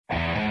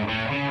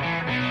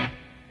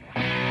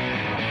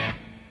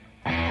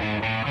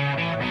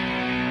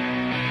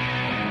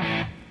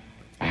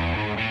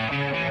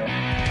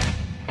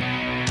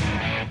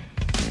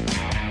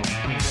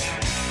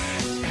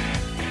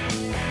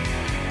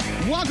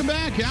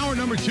Welcome back. Hour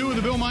number 2 of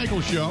the Bill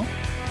Michaels Show.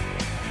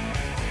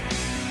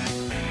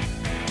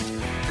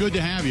 Good to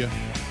have you.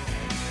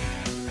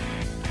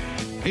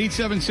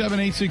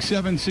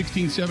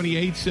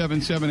 877-867-1670,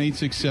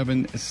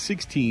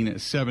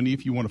 877-867-1670.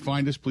 If you want to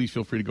find us, please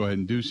feel free to go ahead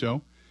and do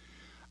so.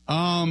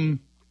 Scott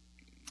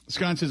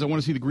says, I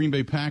want to see the Green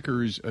Bay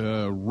Packers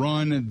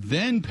run,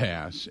 then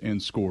pass,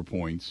 and score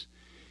points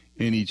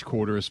in each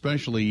quarter,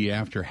 especially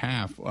after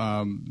half.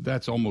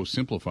 That's almost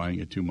simplifying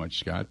it too much,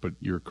 Scott, but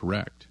you're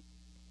correct.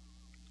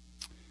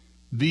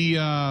 The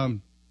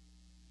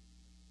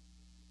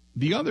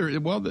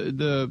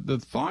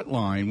thought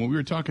line, when we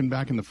were talking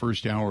back in the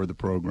first hour of the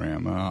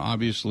program,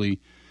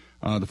 obviously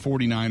the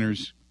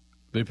 49ers,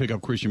 they pick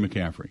up Christian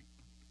McCaffrey.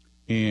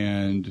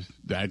 And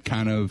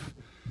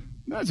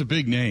that's a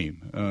big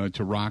name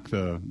to rock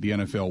the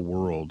NFL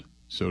world,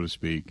 so to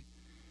speak.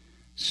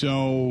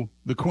 So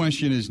the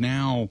question is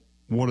now,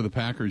 what do the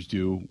Packers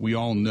do? We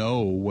all know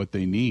what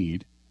they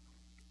need.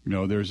 You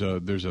know, there's a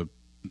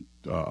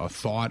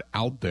thought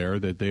out there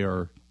that they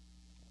are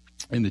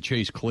in the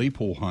Chase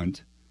Claypool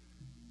hunt,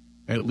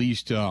 at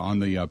least on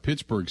the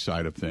Pittsburgh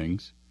side of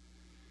things.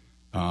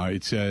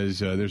 It says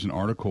there's an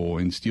article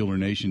in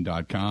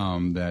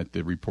SteelerNation.com that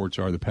the reports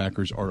are the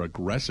Packers are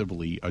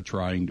aggressively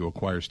trying to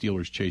acquire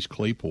Steelers' Chase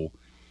Claypool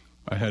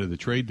ahead of the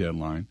trade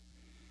deadline.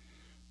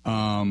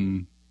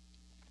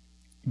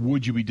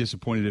 Would you be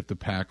disappointed if the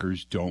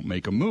Packers don't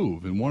make a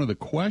move? And one of the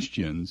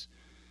questions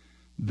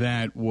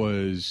that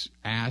was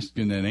asked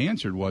and then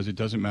answered was, it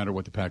doesn't matter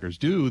what the Packers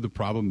do, the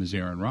problem is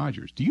Aaron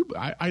Rodgers.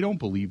 I don't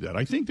believe that.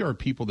 I think there are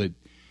people that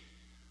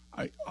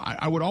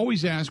I would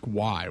always ask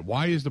why.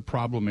 Why is the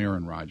problem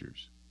Aaron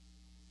Rodgers?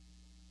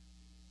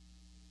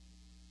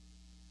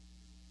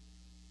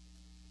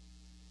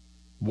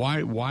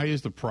 Why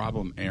is the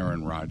problem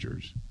Aaron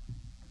Rodgers?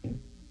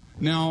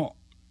 Now,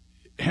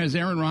 has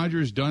Aaron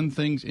Rodgers done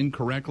things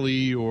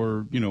incorrectly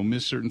or,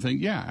 missed certain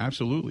things? Yeah,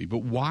 absolutely. But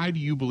why do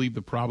you believe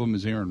the problem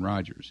is Aaron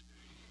Rodgers?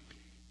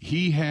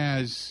 He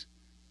has,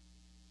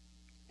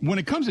 when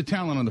it comes to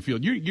talent on the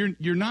field,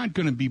 you're not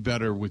going to be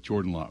better with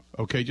Jordan Love.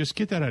 Okay, just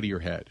get that out of your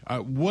head.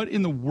 What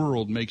in the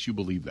world makes you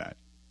believe that?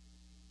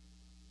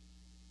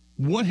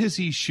 What has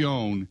he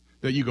shown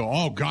that you go,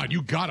 oh God,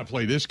 you got to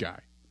play this guy?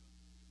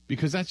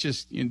 Because that's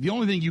just the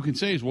only thing you can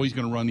say is, well, he's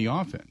going to run the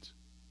offense.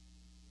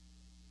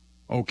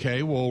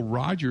 Okay, well,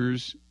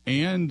 Rodgers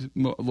and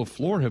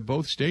LaFleur have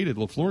both stated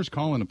LaFleur's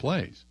calling the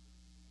plays.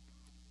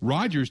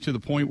 Rodgers to the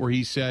point where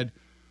he said,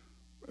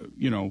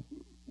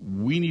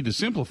 we need to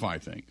simplify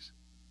things.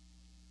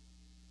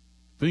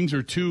 Things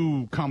are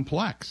too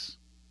complex.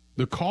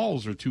 The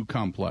calls are too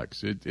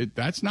complex.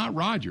 That's not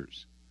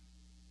Rodgers.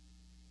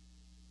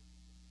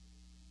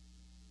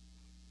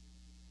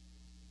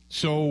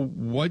 So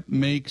what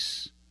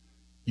makes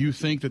you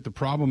think that the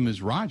problem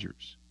is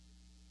Rodgers?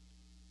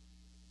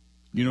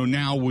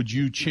 Now, would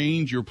you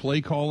change your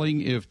play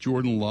calling if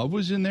Jordan Love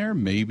was in there?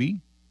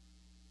 Maybe.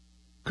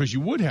 Because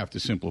you would have to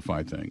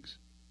simplify things.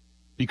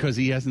 Because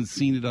he hasn't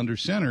seen it under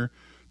center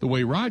the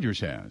way Rodgers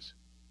has.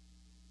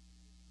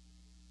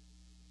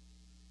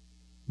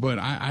 But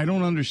I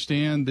don't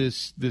understand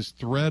this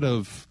thread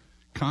of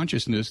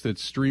consciousness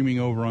that's streaming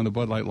over on the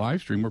Bud Light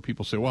live stream where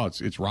people say, well,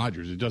 it's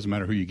Rodgers. It doesn't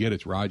matter who you get,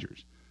 it's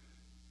Rodgers.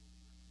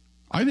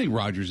 I think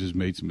Rodgers has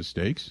made some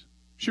mistakes.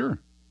 Sure.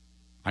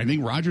 I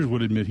think Rodgers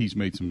would admit he's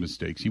made some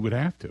mistakes. He would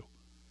have to.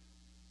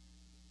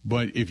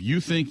 But if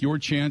you think your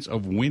chance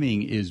of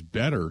winning is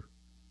better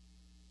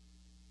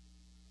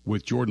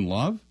with Jordan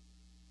Love,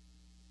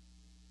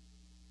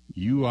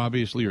 you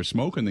obviously are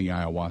smoking the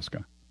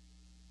ayahuasca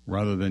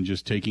rather than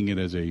just taking it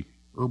as a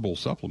herbal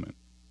supplement.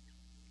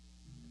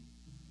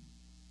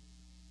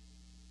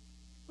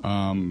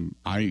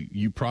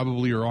 You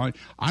probably are on.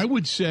 I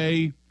would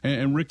say,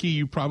 and Ricky,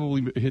 you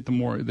probably hit the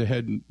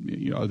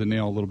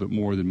nail a little bit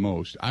more than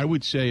most. I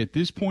would say at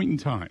this point in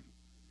time,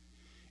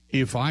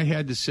 if I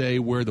had to say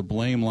where the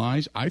blame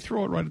lies, I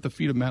throw it right at the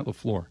feet of Matt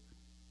LaFleur.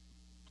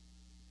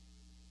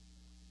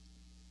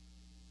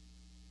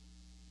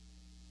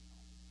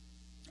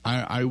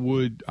 I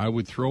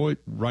would throw it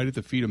right at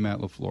the feet of Matt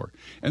LaFleur.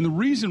 And the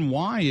reason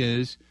why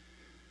is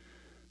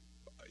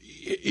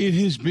it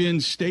has been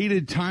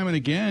stated time and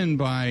again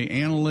by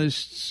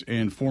analysts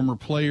and former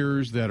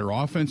players that are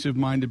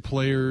offensive-minded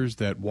players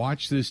that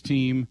watch this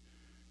team.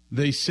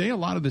 They say a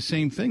lot of the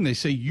same thing. They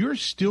say you're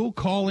still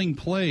calling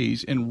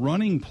plays and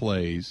running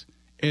plays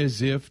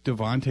as if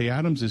Davante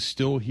Adams is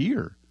still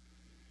here.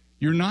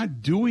 You're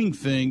not doing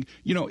things.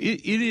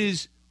 It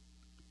is,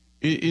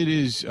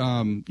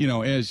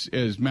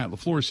 as Matt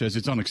LaFleur says,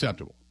 it's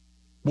unacceptable.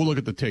 We'll look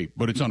at the tape,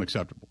 but it's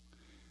unacceptable.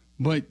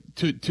 But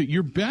to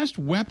your best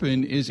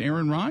weapon is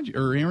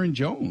Aaron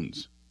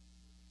Jones,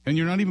 and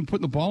you're not even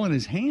putting the ball in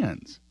his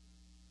hands.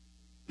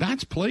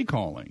 That's play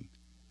calling,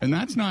 and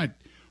that's not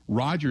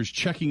Rodgers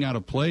checking out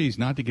of plays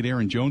not to get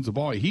Aaron Jones the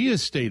ball. He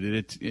has stated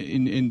it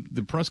in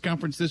the press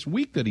conference this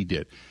week that he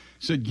did.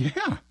 Said,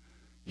 yeah,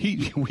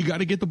 we got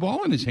to get the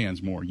ball in his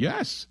hands more.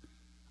 Yes,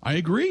 I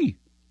agree.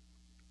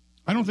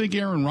 I don't think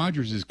Aaron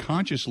Rodgers is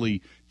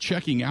consciously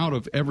checking out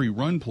of every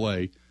run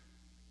play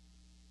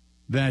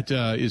that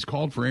is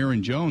called for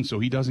Aaron Jones so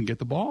he doesn't get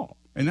the ball.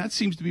 And that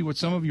seems to be what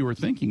some of you are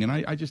thinking. And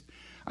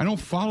I don't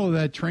follow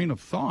that train of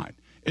thought.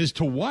 As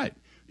to what?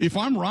 If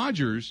I'm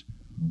Rodgers,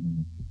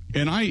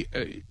 and I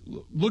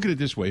look at it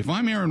this way. If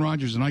I'm Aaron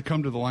Rodgers and I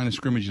come to the line of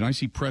scrimmage and I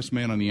see press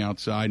man on the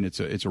outside and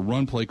it's a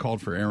run play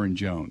called for Aaron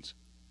Jones.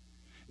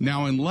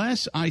 Now,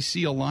 unless I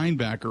see a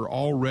linebacker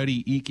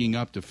already eking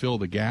up to fill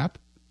the gap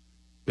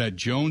that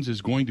Jones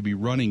is going to be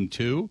running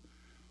to,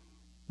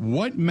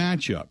 what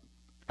matchup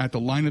at the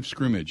line of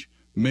scrimmage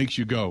makes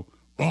you go,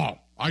 oh,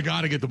 I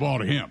got to get the ball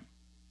to him.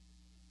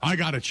 I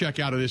got to check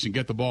out of this and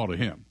get the ball to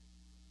him.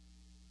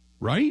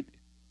 Right?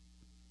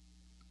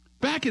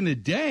 Back in the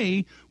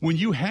day when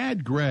you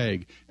had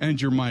Greg and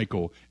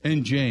Jermichael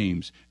and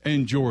James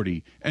and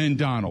Jordy and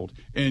Donald,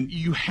 and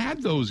you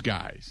had those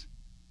guys,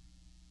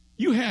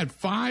 you had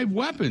 5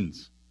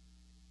 weapons.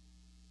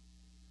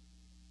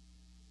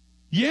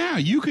 Yeah,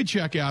 you could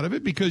check out of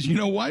it because you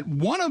know what?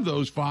 One of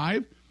those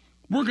 5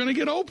 were going to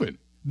get open.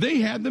 They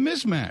had the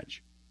mismatch.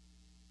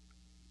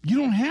 You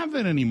don't have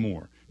that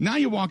anymore. Now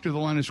you walk to the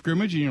line of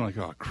scrimmage and you're like,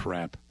 oh,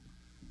 crap.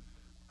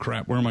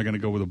 Where am I going to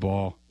go with the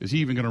ball? Is he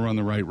even going to run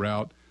the right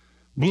route?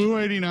 Blue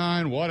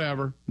 89,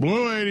 whatever.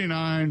 Blue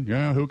 89,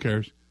 yeah, who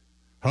cares?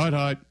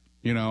 Hut.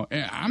 You know,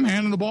 I'm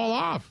handing the ball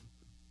off.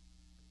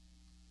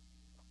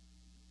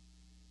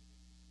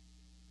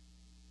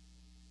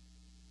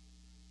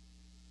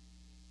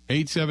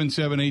 Eight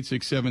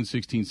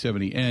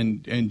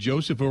 877-867-1670. And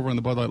Joseph over on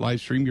the Bud Light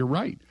live stream, you're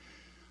right.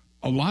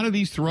 A lot of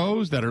these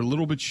throws that are a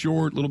little bit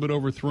short, a little bit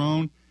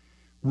overthrown,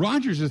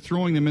 Rodgers is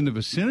throwing them in the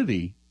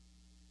vicinity,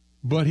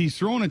 but he's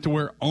throwing it to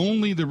where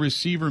only the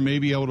receiver may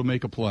be able to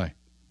make a play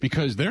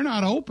because they're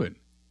not open.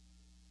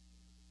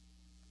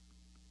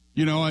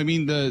 You know, I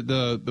mean,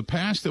 the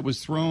pass that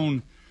was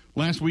thrown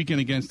last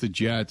weekend against the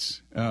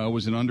Jets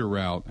was an under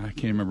route. I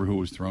can't remember who it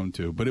was thrown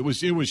to, but it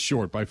was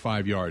short by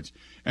 5 yards.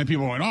 And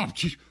people went, oh,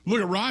 geez, look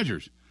at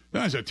Rodgers.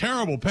 That's a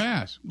terrible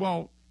pass.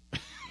 Well,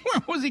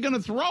 where was he going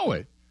to throw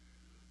it?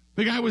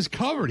 The guy was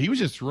covered. He was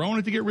just throwing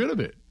it to get rid of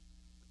it.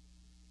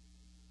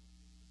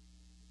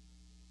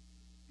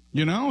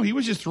 You know, he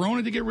was just throwing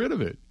it to get rid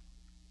of it.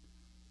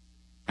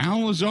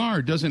 Al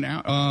Lazard doesn't, an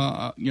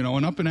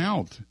up and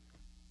out.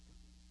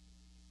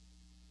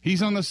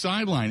 He's on the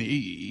sideline.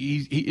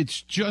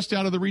 It's just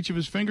out of the reach of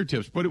his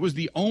fingertips. But it was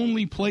the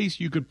only place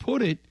you could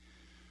put it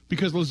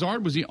because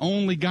Lazard was the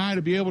only guy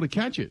to be able to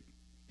catch it.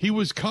 He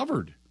was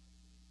covered.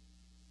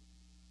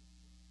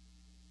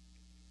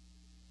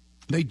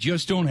 They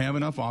just don't have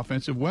enough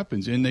offensive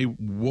weapons, and they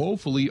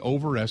woefully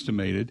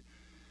overestimated.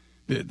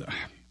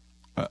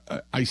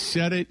 I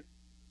said it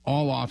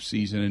all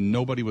offseason, and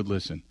nobody would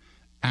listen.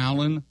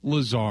 Allen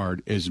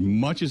Lazard, as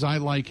much as I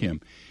like him,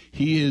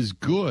 he is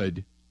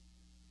good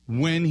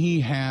when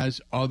he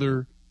has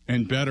other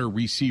and better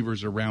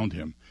receivers around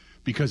him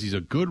because he's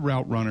a good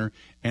route runner,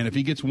 and if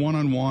he gets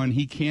one-on-one,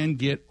 he can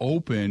get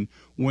open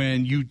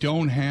when you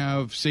don't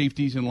have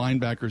safeties and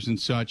linebackers and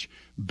such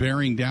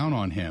bearing down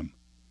on him.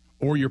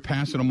 Or you're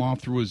passing him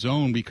off through a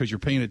zone because you're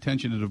paying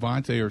attention to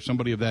Devontae or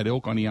somebody of that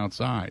ilk on the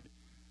outside.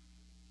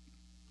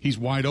 He's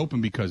wide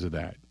open because of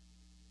that.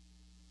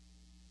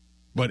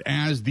 But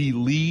as the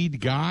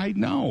lead guy,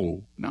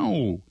 no.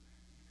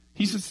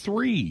 He's a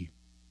 3.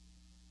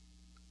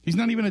 He's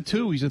not even a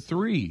 2. He's a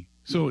 3.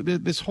 So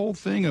this whole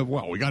thing of,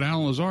 well, we got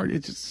Allen Lazard,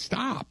 it's just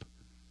stop.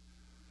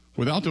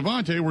 Without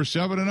Devontae, we're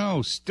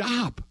 7-0.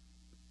 Stop.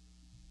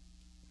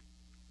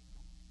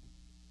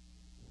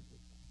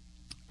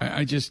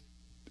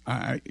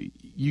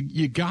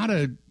 You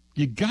gotta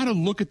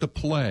look at the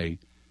play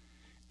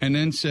and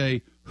then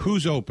say,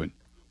 who's open?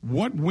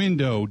 What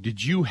window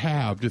did you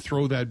have to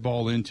throw that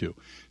ball into?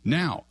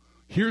 Now,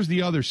 here's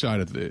the other side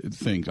of the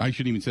things. I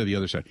shouldn't even say the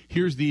other side.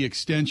 Here's the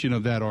extension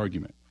of that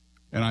argument.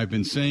 And I've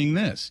been saying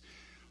this.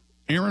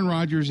 Aaron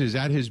Rodgers is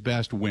at his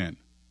best when?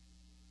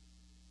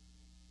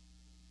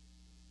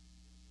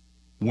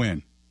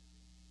 When?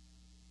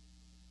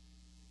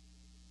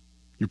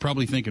 You're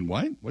probably thinking,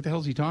 what? What the hell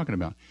is he talking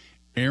about?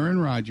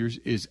 Aaron Rodgers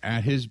is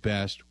at his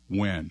best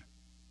when?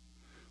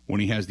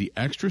 When he has the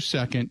extra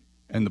second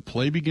and the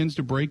play begins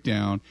to break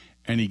down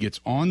and he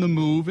gets on the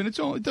move, and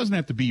it doesn't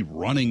have to be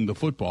running the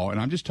football, and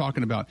I'm just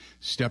talking about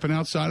stepping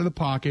outside of the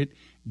pocket,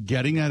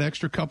 getting that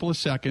extra couple of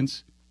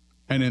seconds,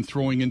 and then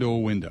throwing into a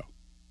window.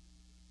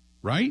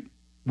 Right?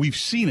 We've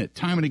seen it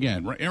time and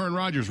again. Aaron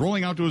Rodgers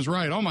rolling out to his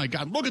right. Oh, my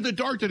God, look at the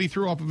dart that he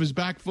threw off of his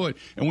back foot.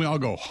 And we all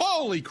go,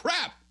 holy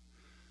crap.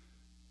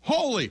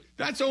 Holy,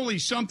 that's only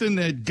something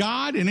that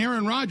God and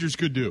Aaron Rodgers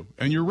could do.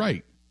 And you're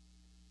right.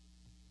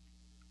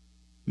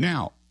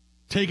 Now,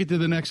 take it to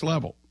the next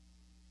level.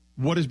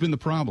 What has been the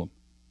problem?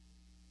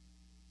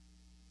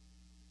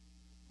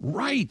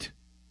 Right.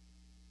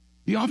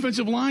 The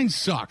offensive line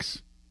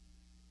sucks.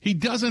 He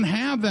doesn't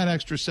have that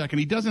extra second.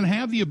 He doesn't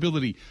have the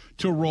ability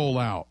to roll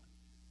out.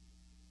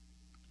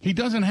 He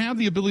doesn't have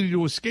the ability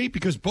to escape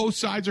because both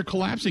sides are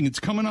collapsing. It's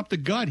coming up the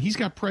gut. He's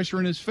got pressure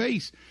in his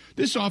face.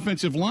 This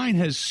offensive line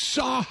has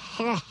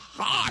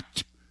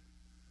sucked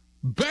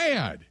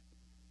bad.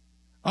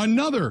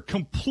 Another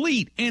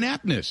complete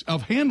ineptness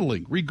of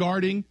handling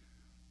regarding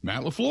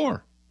Matt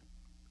LaFleur.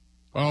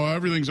 Oh,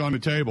 everything's on the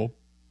table.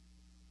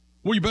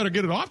 Well, you better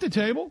get it off the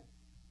table.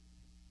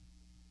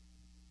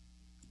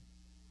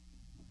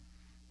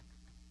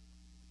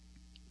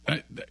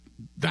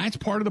 That's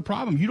part of the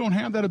problem. You don't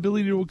have that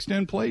ability to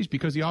extend plays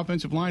because the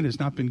offensive line has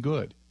not been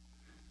good.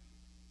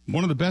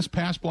 One of the best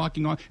pass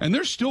blocking on, and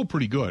they're still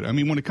pretty good. I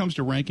mean, when it comes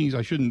to rankings,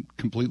 I shouldn't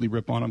completely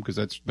rip on them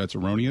because that's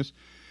erroneous.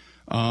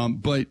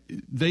 But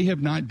they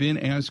have not been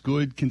as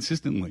good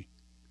consistently.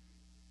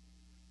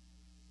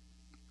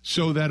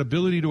 So that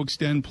ability to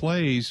extend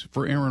plays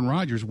for Aaron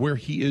Rodgers, where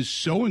he is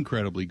so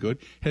incredibly good,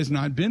 has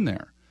not been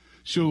there.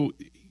 So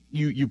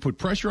you put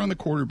pressure on the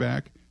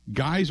quarterback.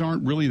 Guys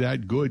aren't really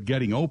that good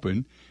getting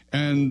open,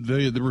 and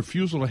the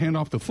refusal to hand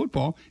off the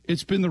football,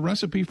 it's been the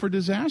recipe for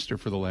disaster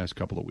for the last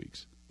couple of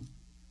weeks.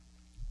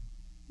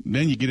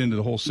 Then you get into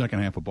the whole second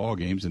half of ball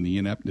games, and the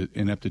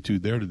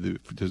ineptitude there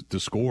to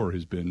score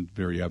has been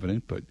very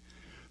evident, but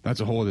that's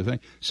a whole other thing.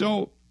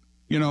 So,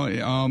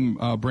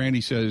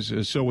 Brandy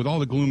says, so with all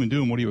the gloom and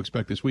doom, what do you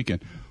expect this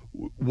weekend?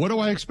 What do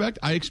I expect?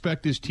 I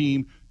expect this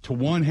team to,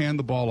 one, hand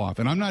the ball off.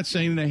 And I'm not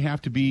saying they have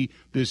to be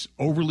this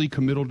overly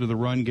committal to the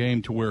run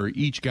game to where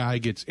each guy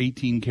gets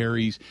 18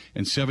 carries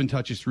and 7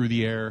 touches through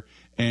the air,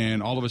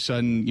 and all of a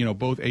sudden,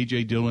 both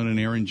A.J. Dillon and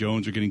Aaron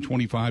Jones are getting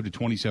 25 to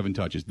 27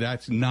 touches.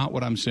 That's not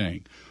what I'm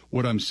saying.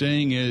 What I'm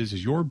saying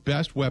is your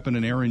best weapon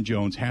in Aaron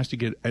Jones has to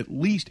get at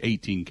least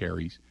 18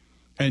 carries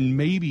and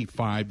maybe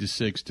 5 to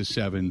 6 to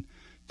 7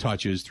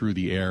 touches through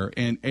the air.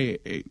 And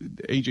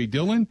A.J.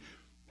 Dillon,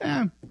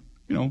 7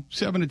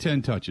 to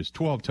 10 touches,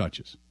 12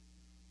 touches,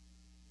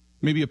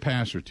 maybe a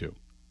pass or two.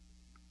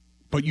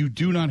 But you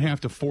do not have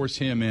to force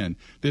him in.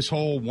 This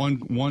whole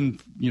one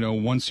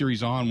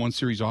series on, one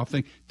series off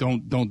thing,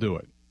 don't do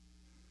it.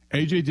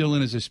 A.J.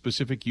 Dillon is a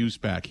specific use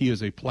back. He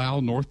is a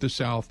plow north to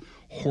south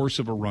horse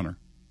of a runner.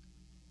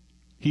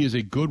 He is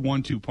a good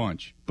 1-2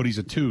 punch, but he's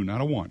a 2, not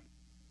a 1.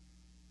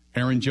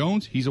 Aaron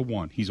Jones, he's a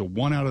 1. He's a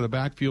 1 out of the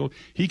backfield.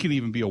 He can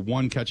even be a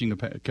 1 catching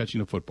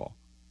the football.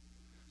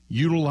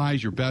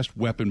 Utilize your best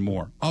weapon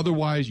more.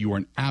 Otherwise, you are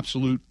an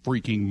absolute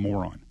freaking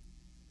moron.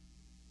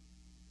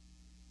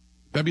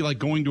 That'd be like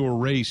going to a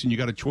race and you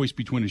got a choice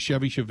between a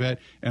Chevy Chevette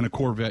and a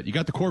Corvette. You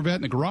got the Corvette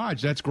in the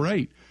garage, that's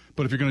great.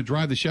 But if you're going to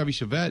drive the Chevy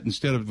Chevette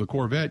instead of the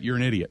Corvette, you're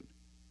an idiot.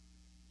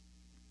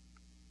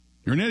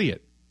 You're an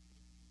idiot.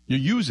 You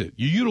use it.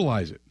 You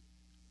utilize it.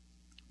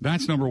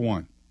 That's number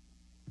one.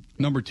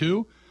 Number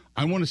two,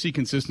 I want to see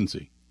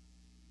consistency.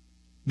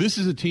 This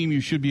is a team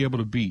you should be able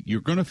to beat.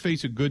 You're going to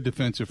face a good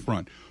defensive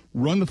front.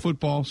 Run the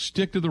football,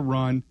 stick to the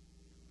run,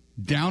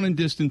 down and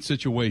distance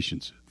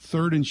situations,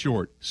 third and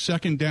short,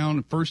 second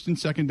down, first and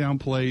second down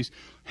plays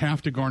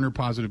have to garner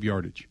positive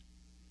yardage.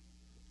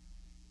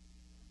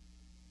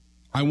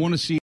 I want to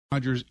see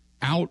Rodgers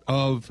out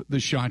of the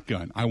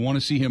shotgun. I want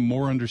to see him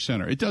more under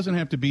center. It doesn't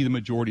have to be the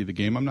majority of the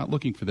game. I'm not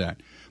looking for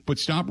that. But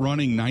stop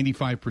running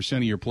 95%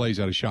 of your plays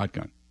out of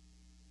shotgun.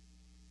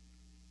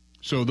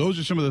 So those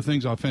are some of the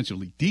things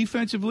offensively.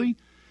 Defensively,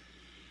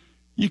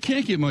 you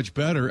can't get much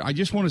better. I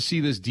just want to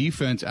see this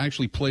defense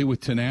actually play with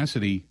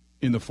tenacity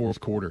in the fourth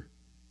quarter.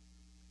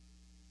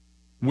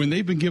 When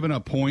they've been giving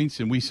up points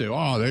and we say,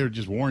 oh, they're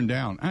just worn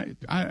down.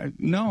 I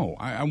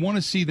want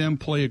to see them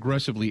play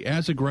aggressively,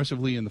 as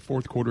aggressively in the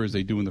fourth quarter as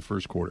they do in the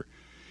first quarter.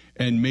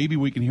 And maybe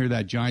we can hear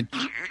that giant.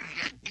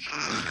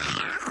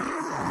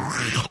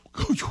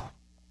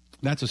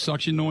 That's a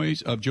suction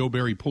noise of Joe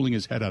Barry pulling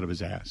his head out of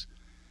his ass.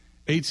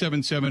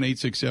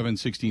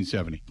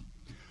 877-867-1670.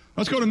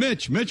 Let's go to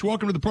Mitch. Mitch,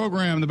 welcome to the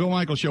program, the Bill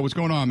Michaels Show. What's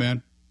going on,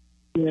 man?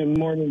 Yeah,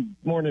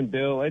 morning,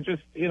 Bill. I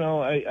just,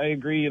 I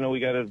agree, we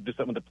got to do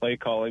something with the play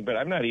calling, but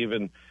I'm not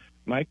even,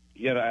 Mike,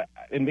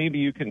 and maybe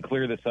you can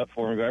clear this up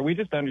for me, but are we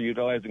just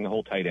underutilizing the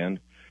whole tight end?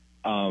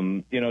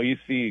 You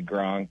see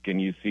Gronk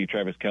and you see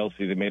Travis Kelce,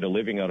 they made a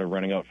living out of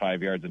running out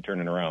 5 yards and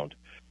turning around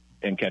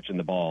and catching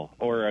the ball.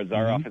 Or is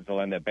our offensive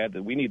line that bad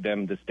that we need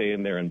them to stay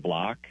in there and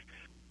block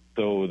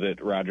so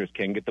that Rodgers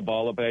can get the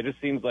ball up? But it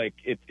just seems like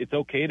it's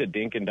okay to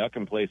dink and duck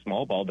and play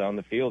small ball down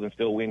the field and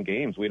still win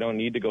games. We don't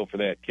need to go for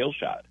that kill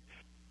shot.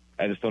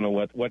 I just don't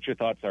know what your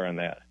thoughts are on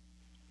that.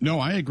 No,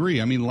 I agree.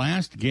 I mean,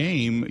 last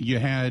game you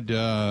had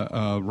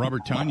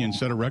Robert Tonyan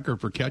set a record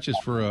for catches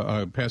for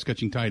a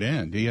pass-catching tight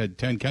end. He had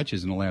 10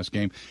 catches in the last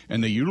game,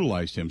 and they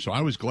utilized him. So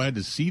I was glad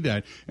to see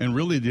that, and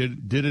really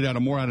did it out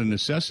of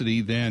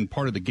necessity than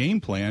part of the game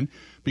plan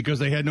because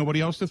they had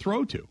nobody else to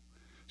throw to.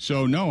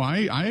 So, no,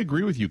 I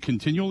agree with you.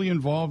 Continually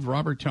involved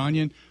Robert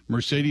Tonyan,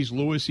 Mercedes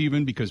Lewis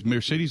even, because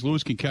Mercedes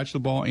Lewis can catch the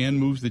ball and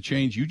moves the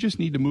chains. You just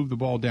need to move the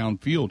ball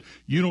downfield.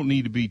 You don't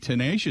need to be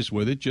tenacious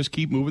with it. Just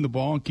keep moving the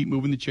ball and keep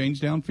moving the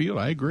chains downfield.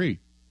 I agree.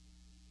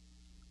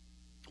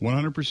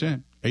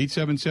 100%.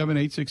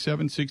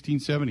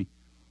 877-867-1670.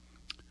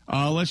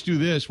 Let's do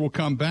this. We'll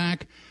come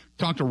back.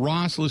 Talk to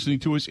Ross listening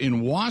to us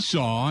in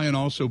Wausau, and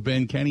also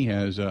Ben Kenny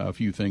has a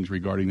few things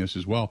regarding this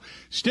as well.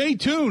 Stay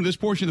tuned. This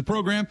portion of the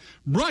program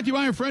brought to you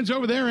by our friends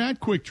over there at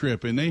Quick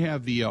Trip, and they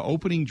have the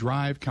opening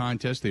drive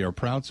contest. They are a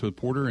proud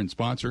supporter and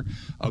sponsor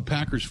of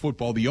Packers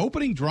football. The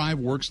opening drive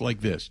works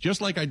like this, just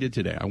like I did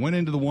today. I went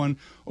into the one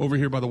over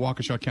here by the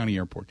Waukesha County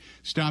Airport,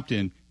 stopped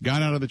in,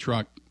 got out of the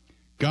truck,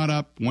 got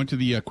up, went to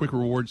the Quick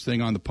Rewards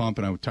thing on the pump,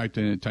 and I typed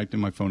in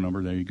my phone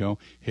number. There you go.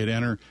 Hit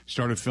enter,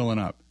 started filling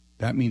up.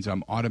 That means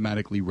I'm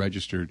automatically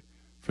registered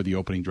for the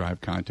opening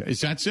drive contest.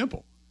 It's that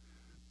simple.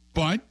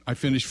 But I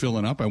finished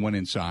filling up. I went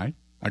inside.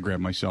 I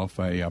grabbed myself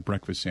a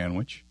breakfast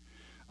sandwich.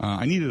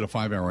 I needed a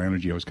 5-hour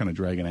energy. I was kind of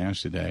dragging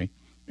ass today,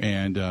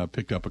 and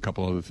picked up a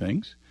couple other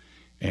things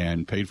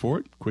and paid for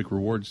it. Quick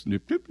Rewards,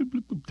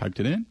 typed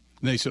it in. And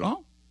they said,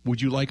 oh,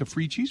 would you like a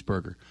free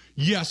cheeseburger?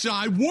 Yes,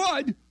 I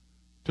would.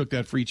 Took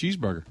that free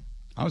cheeseburger.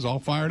 I was all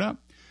fired up.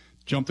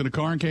 Jumped in a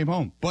car and came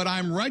home. But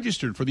I'm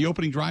registered for the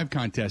opening drive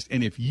contest.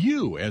 And if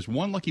you, as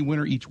one lucky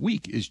winner each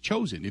week, is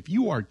chosen, if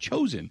you are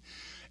chosen,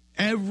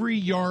 every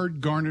yard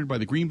garnered by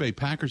the Green Bay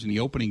Packers in the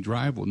opening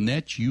drive will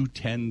net you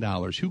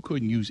 $10. Who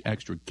couldn't use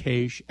extra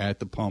cash at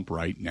the pump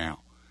right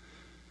now?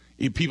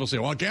 If people say,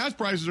 well, gas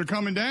prices are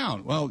coming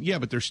down. Well, yeah,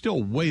 but they're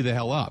still way the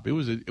hell up. It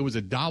was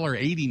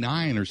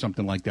 $1.89 or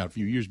something like that a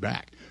few years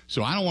back.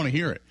 So I don't want to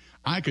hear it.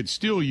 I could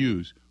still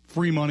use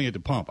free money at the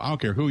pump. I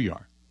don't care who you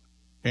are.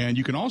 And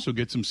you can also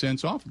get some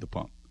cents off at the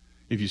pump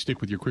if you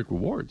stick with your Quick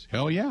Rewards.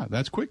 Hell yeah,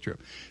 that's Quick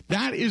Trip.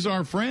 That is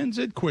our friends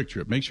at Quick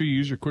Trip. Make sure you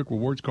use your Quick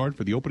Rewards card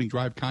for the opening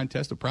drive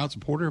contest, a proud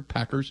supporter of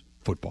Packers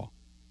football.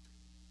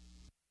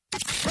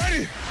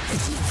 Ready?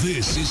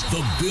 This is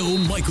the Bill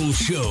Michaels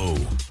Show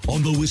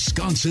on the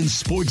Wisconsin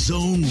Sports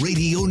Zone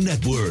Radio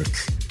Network.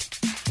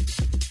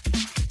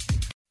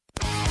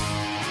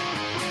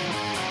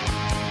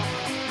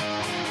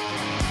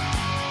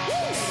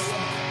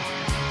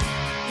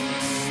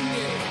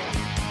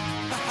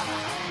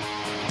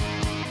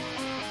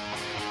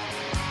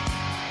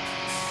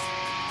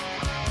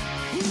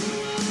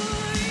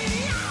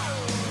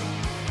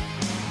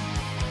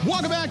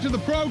 Welcome back to the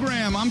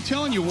program. I'm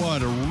telling you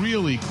what, a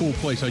really cool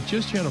place. I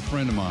just had a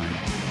friend of mine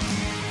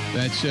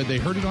that said they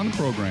heard it on the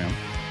program,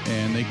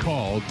 and they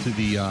called to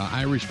the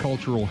Irish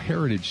Cultural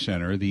Heritage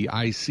Center, the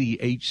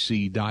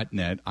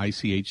ICHC.net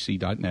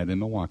in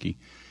Milwaukee.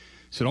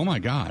 Said, oh, my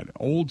God,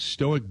 old,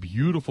 stoic,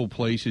 beautiful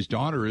place. His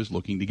daughter is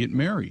looking to get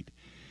married.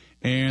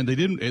 And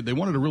they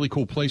wanted a really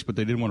cool place, but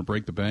they didn't want to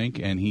break the bank.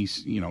 And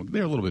he's,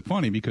 they're a little bit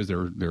funny because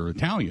they're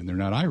Italian. They're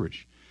not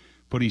Irish.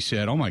 But he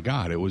said, oh, my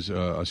God, it was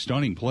a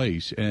stunning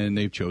place, and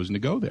they've chosen to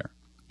go there.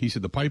 He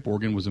said the pipe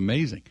organ was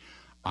amazing.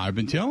 I've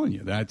been telling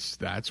you, that's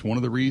one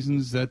of the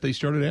reasons that they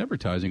started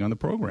advertising on the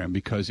program,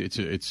 because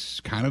it's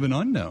kind of an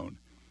unknown.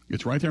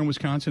 It's right there on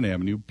Wisconsin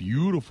Avenue.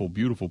 Beautiful,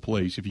 beautiful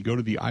place. If you go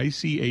to the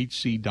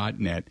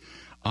ICHC.net,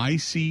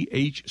 ICHC.net,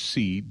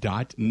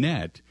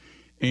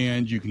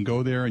 and you can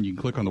go there and you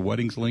can click on the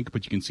weddings link,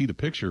 but you can see the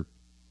picture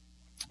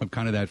of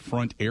kind of that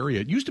front area.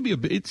 It used to be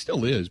it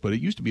still is, but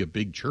it used to be a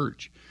big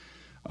church.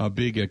 A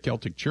big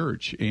Celtic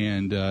church,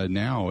 and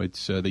now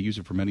it's they use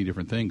it for many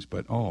different things.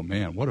 But, oh,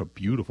 man, what a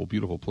beautiful,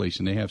 beautiful place.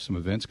 And they have some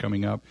events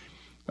coming up.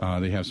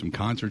 They have some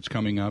concerts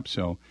coming up.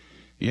 So,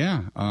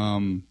 yeah,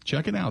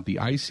 check it out, the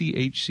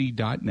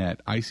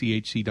ICHC.net,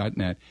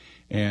 ICHC.net.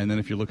 And then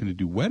if you're looking to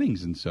do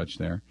weddings and such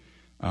there,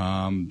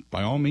 by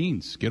all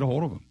means, get a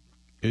hold of them.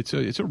 It's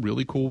a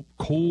really cool,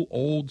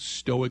 old,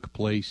 stoic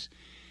place.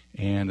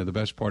 And the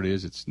best part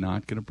is it's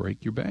not going to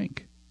break your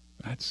bank.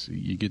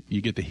 You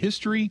get the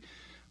history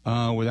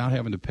without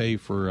having to pay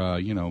for,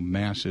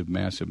 massive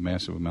amounts of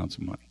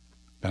money.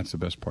 That's the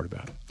best part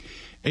about it.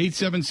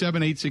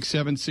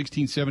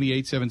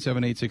 877-867-1670,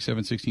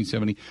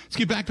 877-867-1670. Let's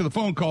get back to the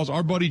phone calls.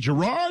 Our buddy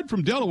Gerard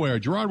from Delaware.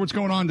 Gerard, what's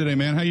going on today,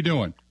 man? How you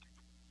doing?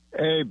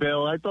 Hey,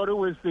 Bill. I thought it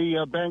was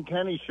the Ben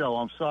Kenny show.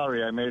 I'm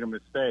sorry. I made a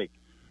mistake.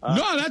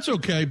 No, that's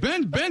okay.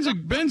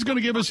 Ben's going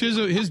to give us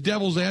his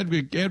devil's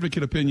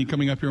advocate opinion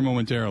coming up here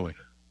momentarily.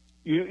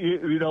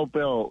 You know,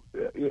 Bill,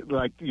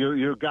 like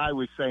your guy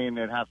was saying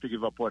they'd have to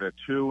give up, a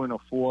 2 and a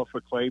 4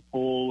 for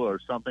Claypool or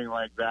something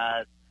like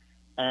that.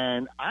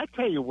 And I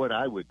tell you what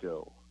I would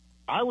do.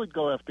 I would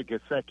go after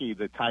Gesicki,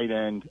 the tight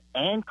end,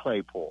 and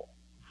Claypool.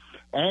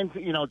 And,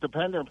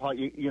 depending upon,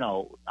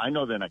 I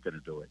know they're not going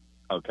to do it,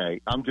 okay?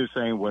 I'm just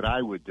saying what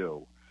I would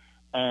do.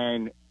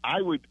 And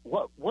I would,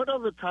 what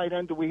other tight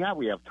end do we have?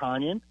 We have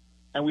Tanyan,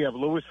 and we have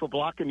Lewis for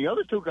blocking. The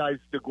other two guys,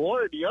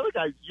 DeGore, the other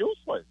guy's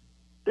useless.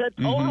 They're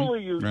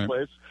totally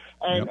useless,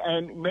 right.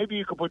 And maybe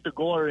you could put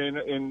DeGore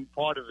in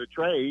part of the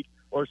trade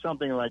or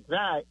something like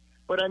that.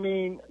 But, I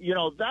mean,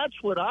 that's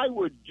what I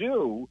would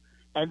do,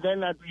 and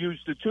then I'd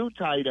use the 2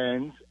 tight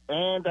ends,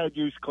 and I'd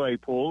use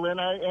Claypool, and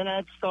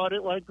I'd start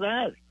it like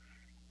that.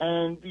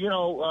 And,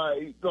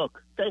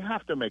 look, they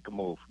have to make a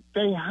move.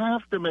 They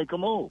have to make a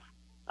move.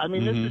 I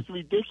mean, This is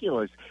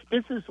ridiculous.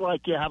 This is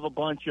like you have a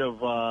bunch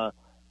of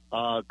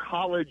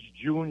college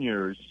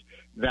juniors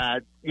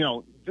that,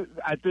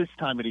 at this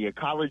time of the year,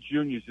 college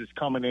juniors is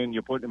coming in,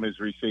 you're putting them as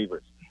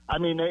receivers. I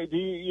mean,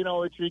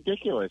 it's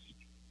ridiculous.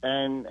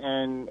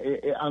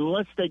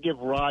 unless they give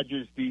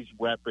Rodgers these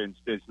weapons,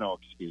 there's no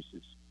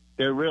excuses.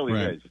 There really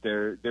is.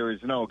 There is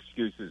no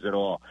excuses at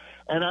all.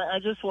 And I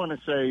just want to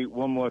say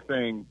one more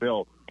thing,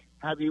 Bill.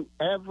 Have you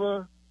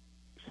ever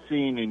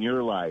seen in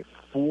your life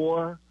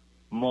four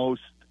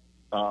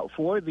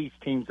of these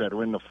teams that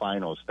are in the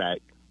finals that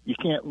you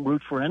can't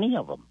root for any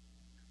of them?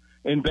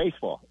 In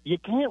baseball, you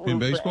can't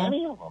root for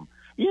any of them.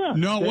 Yeah.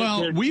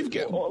 No, we've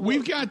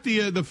got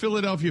the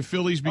Philadelphia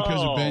Phillies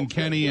because of Ben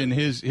Kenny and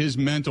his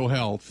mental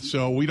health.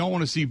 So we don't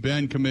want to see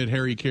Ben commit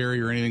Harry Carey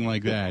or anything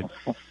like that.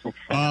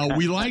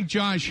 We like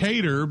Josh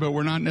Hader, but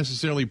we're not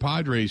necessarily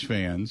Padres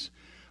fans.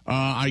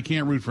 I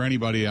can't root for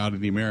anybody out of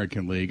the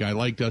American League. I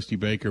like Dusty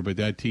Baker, but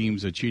that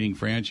team's a cheating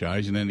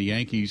franchise, and then the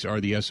Yankees are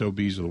the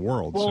SOBs of the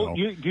world. Well,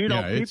 so,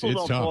 people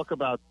don't tough. talk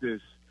about this.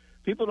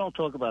 People don't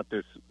talk about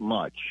this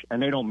much,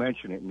 and they don't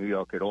mention it in New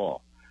York at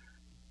all.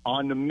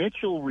 On the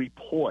Mitchell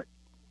report,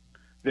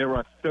 there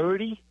are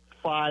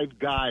 35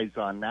 guys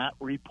on that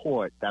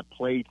report that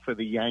played for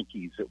the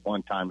Yankees at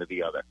one time or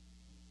the other.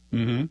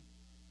 Mm-hmm.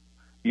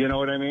 You know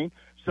what I mean?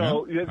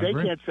 So they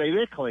can't say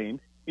they're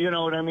clean. You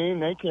know what I mean?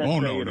 They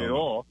can't say it at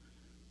all.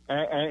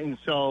 And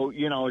so,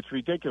 it's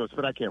ridiculous,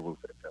 but I can't root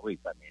for the Phillies.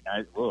 I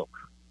mean, look,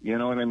 you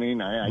know what I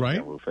mean? I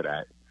can't root for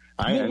that.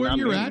 Where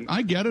you're at,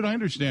 I get it. I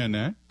understand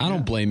that. I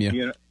don't blame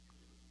you.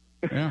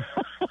 Yeah.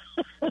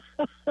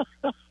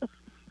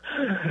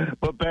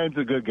 But Ben's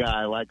a good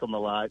guy. I like him a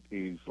lot.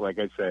 He's, like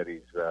I said,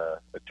 he's a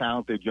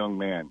talented young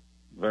man.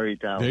 Very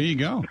talented. There you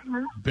go.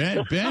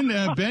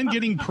 Ben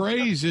getting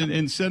praise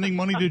and sending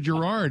money to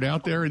Gerard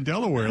out there in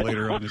Delaware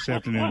later on this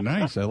afternoon.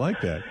 Nice. I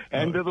like that.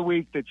 End of the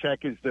week, the check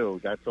is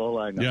due. That's all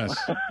I know.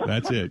 Yes,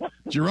 that's it.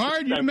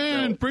 Gerard, you're the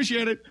man.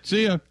 Appreciate it.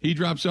 See ya. He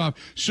drops off.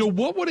 So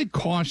what would it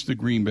cost the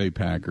Green Bay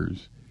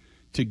Packers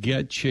to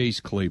get Chase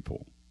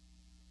Claypool?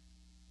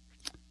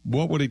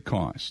 What would it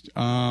cost?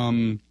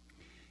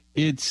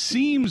 It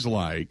seems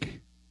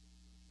like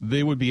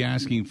they would be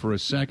asking for a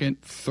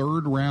second,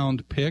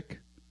 third-round pick.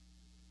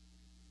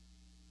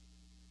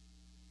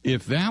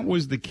 If that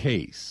was the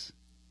case,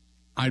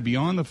 I'd be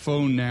on the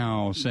phone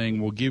now saying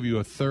we'll give you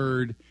a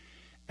third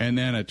and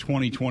then a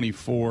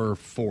 2024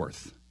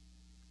 fourth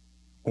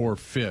or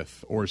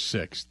fifth or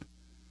sixth.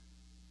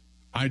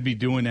 I'd be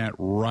doing that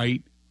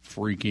right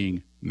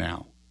freaking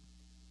now.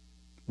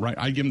 Right,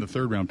 I'd give him the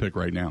third-round pick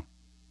right now.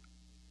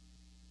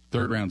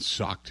 Third round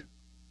sucked.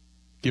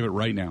 Give it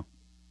right now.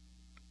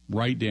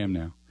 Right damn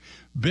now.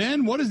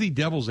 Ben, what is the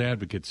devil's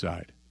advocate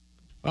side?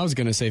 I was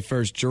going to say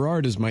first,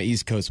 Gerard is my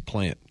East Coast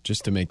plant,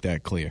 just to make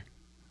that clear.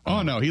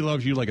 Oh, no, he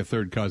loves you like a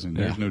third cousin.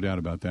 There's no doubt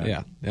about that.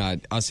 Yeah,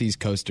 us East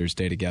Coasters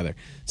stay together.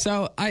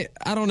 So, I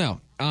don't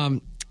know.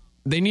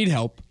 They need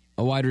help.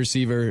 A wide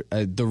receiver,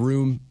 the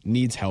room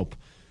needs help.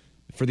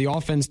 For the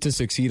offense to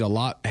succeed, a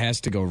lot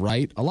has to go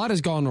right. A lot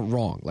has gone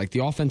wrong. Like,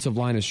 the offensive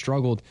line has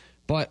struggled.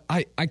 But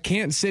I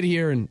can't sit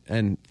here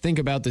and think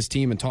about this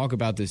team and talk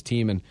about this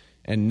team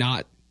and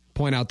not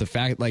point out the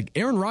fact, like,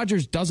 Aaron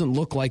Rodgers doesn't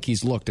look like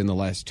he's looked in the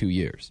last 2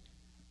 years.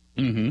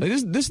 Mm-hmm. Like,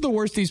 this is the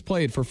worst he's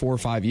played for 4 or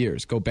 5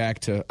 years. Go back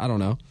to, I don't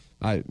know,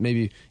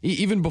 maybe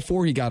even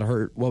before he got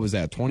hurt. What was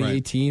that,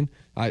 2018?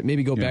 Right.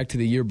 Maybe go back to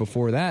the year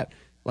before that.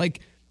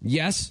 Like,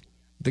 yes,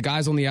 the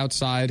guys on the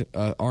outside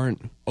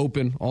aren't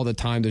open all the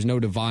time. There's no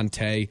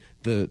Devontae.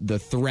 The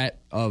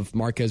threat of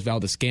Marquez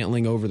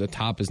Valdes-Scantling over the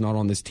top is not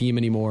on this team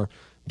anymore.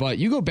 But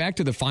you go back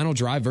to the final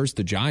drive versus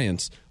the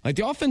Giants. Like,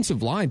 the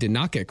offensive line did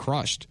not get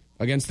crushed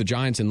against the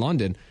Giants in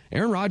London.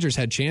 Aaron Rodgers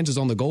had chances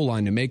on the goal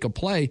line to make a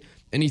play,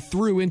 and he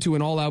threw into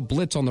an all-out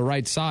blitz on the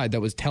right side that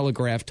was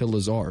telegraphed to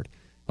Lazard.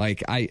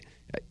 Like,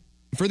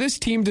 for this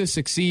team to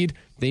succeed,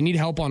 they need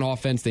help on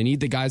offense. They need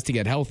the guys to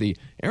get healthy.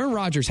 Aaron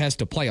Rodgers has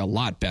to play a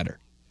lot better.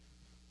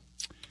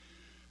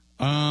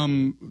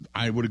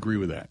 I would agree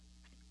with that.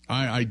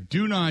 I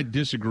do not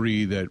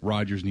disagree that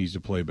Rodgers needs to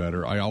play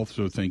better. I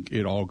also think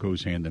it all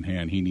goes hand in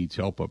hand. He needs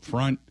help up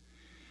front.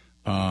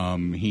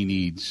 He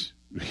needs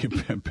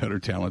better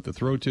talent to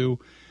throw to.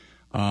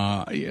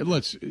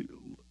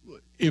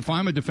 If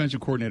I'm a defensive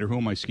coordinator, who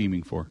am I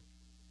scheming for?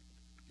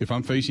 If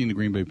I'm facing the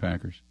Green Bay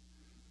Packers,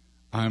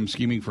 I'm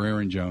scheming for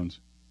Aaron Jones.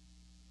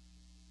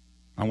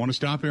 I want to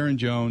stop Aaron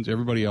Jones.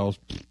 Everybody else,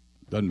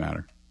 doesn't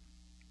matter.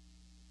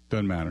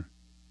 Doesn't matter.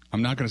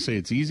 I'm not going to say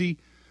it's easy,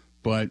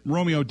 but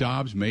Romeo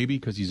Doubs maybe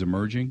because he's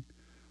emerging,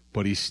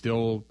 but he's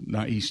still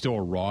not. He's still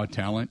a raw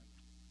talent.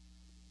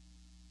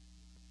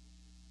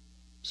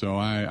 So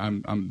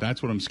I'm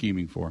that's what I'm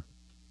scheming for.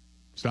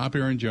 Stop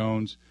Aaron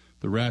Jones.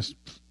 The rest,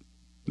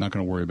 not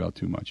going to worry about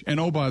too much. And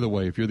oh, by the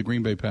way, if you're the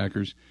Green Bay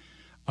Packers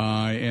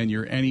and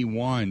you're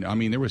anyone, I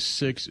mean, there were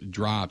 6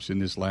 drops in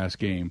this last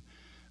game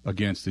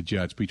against the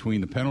Jets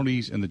between the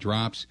penalties and the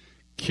drops,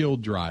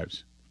 killed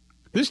drives.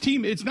 This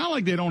team, it's not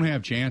like they don't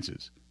have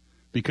chances.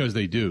 Because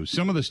they do.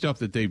 Some of the stuff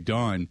that they've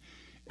done,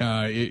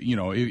 if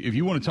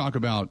you want to talk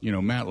about,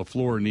 Matt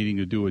LaFleur needing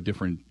to do a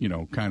different,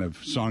 kind of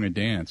song and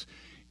dance,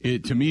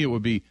 to me it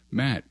would be,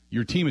 Matt,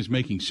 your team is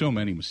making so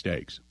many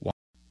mistakes. Why?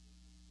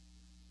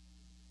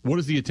 What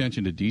is the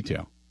attention to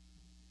detail?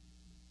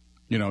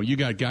 You know, you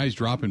got guys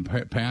dropping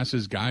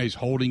passes, guys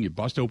holding, you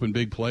bust open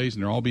big plays,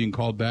 and they're all being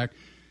called back.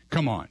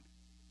 Come on.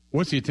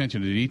 What's the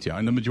attention to detail?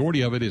 And the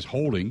majority of it is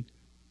holding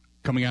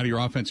coming out of your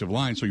offensive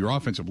line. So your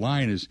offensive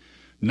line is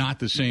not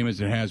the same as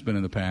it has been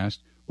in the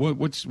past.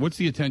 What's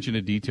the attention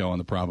to detail on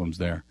the problems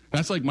there?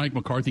 That's like Mike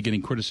McCarthy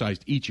getting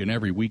criticized each and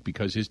every week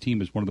because his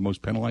team is one of the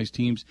most penalized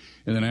teams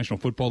in the National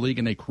Football League,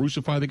 and they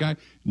crucify the guy.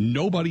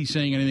 Nobody's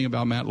saying anything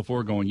about Matt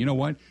LaFleur going, you know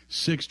what?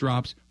 6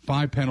 drops,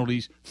 5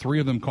 penalties, 3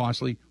 of them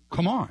costly.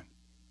 Come on.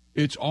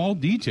 It's all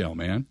detail,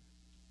 man.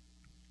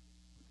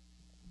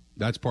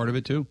 That's part of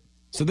it, too.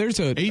 So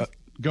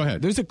go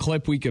ahead. There's a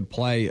clip we could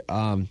play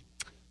on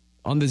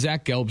the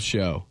Zach Gelb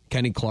show.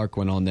 Kenny Clark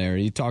went on there.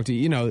 He talked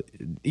to,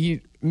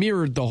 he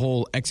mirrored the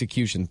whole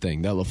execution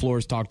thing that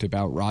LaFleur's talked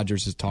about,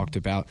 Rodgers has talked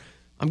about.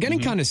 I'm getting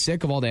kind of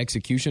sick of all the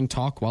execution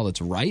talk while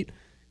it's right.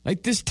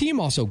 Like, this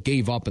team also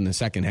gave up in the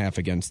second half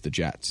against the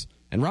Jets,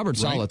 and Robert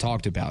Saleh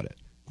talked about it.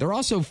 There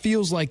also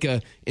feels like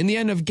in the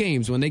end of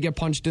games when they get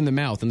punched in the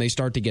mouth and they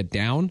start to get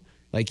down,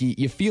 like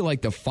you feel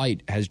like the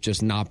fight has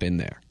just not been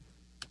there.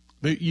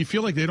 You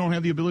feel like they don't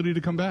have the ability to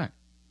come back.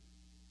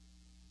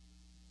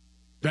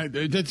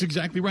 That's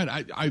exactly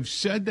right. I've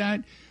said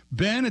that.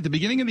 Ben, at the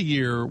beginning of the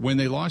year, when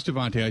they lost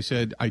Devontae, I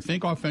said, I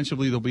think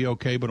offensively they'll be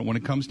okay, but when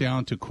it comes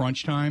down to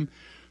crunch time,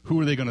 who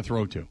are they going to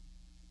throw to?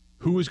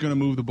 Who is going to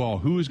move the ball?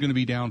 Who is going to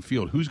be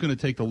downfield? Who's going to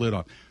take the lid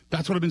off?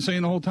 That's what I've been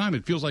saying the whole time.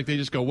 It feels like they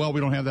just go, well,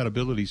 we don't have that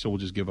ability, so we'll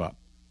just give up.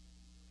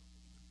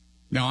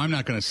 Now, I'm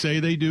not going to say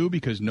they do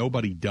because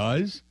nobody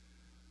does,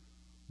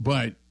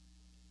 but,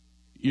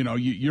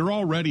 you're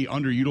already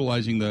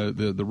underutilizing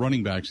the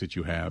running backs that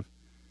you have,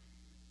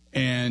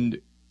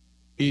 and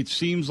it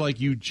seems like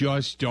you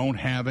just don't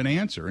have an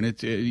answer. And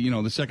it's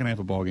the second half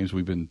of ball games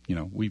we've been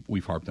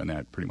we've harped on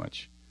that pretty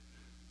much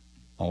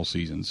all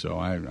season. So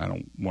I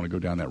don't want to go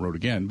down that road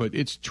again. But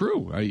it's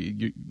true.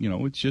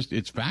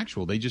 It's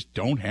factual. They just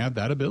don't have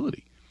that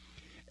ability.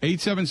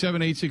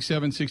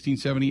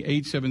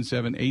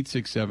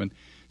 877-867-1670.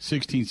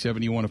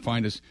 877-867-1670. You want to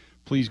find us?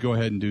 Please go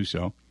ahead and do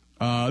so.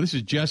 This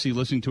is Jesse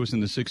listening to us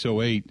in the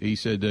 608. He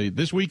said,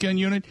 this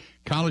weekend unit,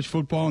 college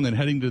football, and then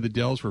heading to the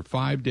Dells for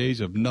 5 days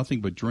of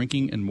nothing but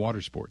drinking and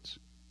water sports.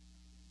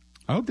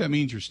 I hope that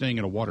means you're staying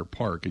at a water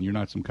park and you're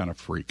not some kind of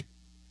freak.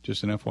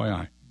 Just an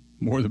FYI.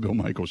 More of the Bill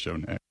Michaels Show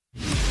next.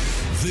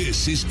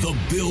 This is the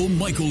Bill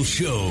Michaels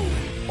Show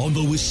on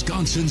the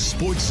Wisconsin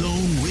Sports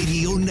Zone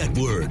Radio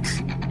Network.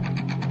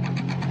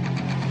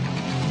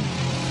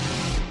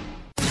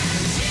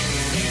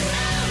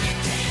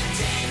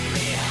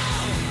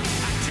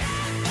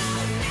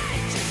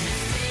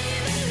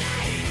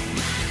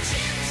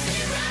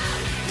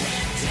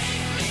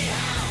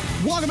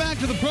 Welcome back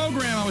to the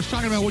program. I was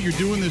talking about what you're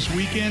doing this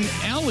weekend.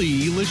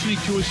 Ellie, listening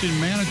to us in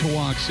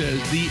Manitowoc,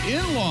 says the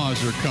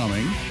in-laws are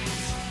coming,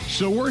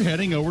 so we're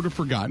heading over to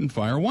Forgotten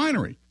Fire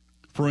Winery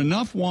for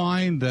enough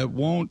wine that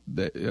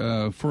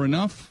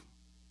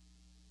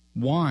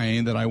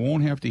I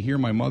won't have to hear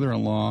my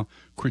mother-in-law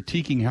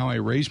critiquing how I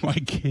raise my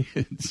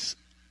kids.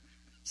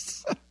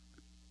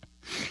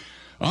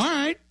 All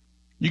right.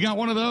 You got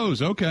one of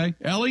those. Okay.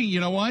 Ellie, you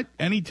know what?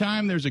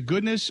 Anytime there's a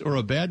goodness or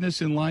a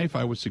badness in life,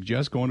 I would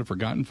suggest going to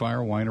Forgotten Fire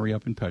Winery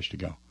up in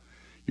Peshtigo.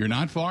 You're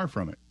not far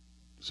from it.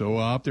 So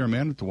up there,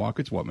 man, to walk,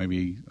 it's what,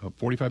 maybe a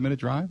 45-minute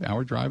drive,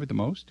 hour drive at the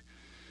most?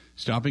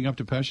 Stopping up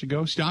to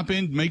Peshtigo. Stop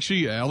in, make sure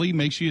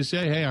you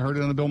say, hey, I heard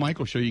it on the Bill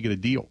Michaels Show, you get a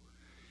deal.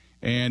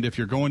 And if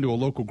you're going to a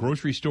local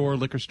grocery store,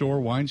 liquor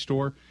store, wine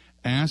store,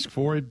 ask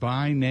for it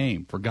by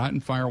name. Forgotten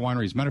Fire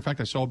Winery. As a matter of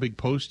fact, I saw a big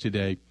post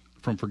today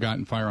from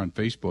Forgotten Fire on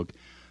Facebook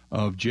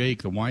of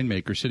Jake, the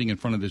winemaker, sitting in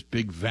front of this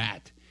big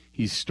vat.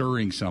 He's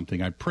stirring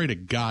something. I pray to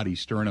God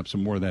he's stirring up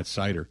some more of that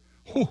cider.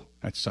 Whew,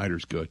 that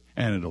cider's good,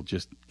 and it'll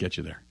just get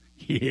you there.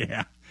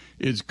 Yeah,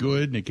 it's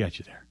good, and it gets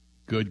you there.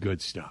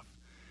 Good stuff.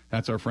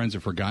 That's our friends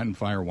at Forgotten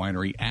Fire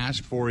Winery.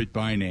 Ask for it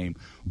by name.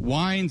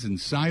 Wines and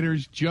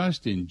ciders,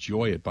 just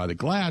enjoy it. By the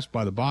glass,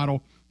 by the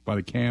bottle, by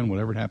the can,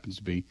 whatever it happens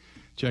to be.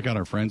 Check out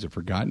our friends at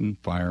Forgotten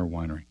Fire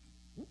Winery.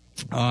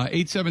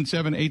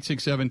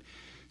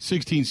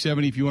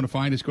 877-867-1670. If you want to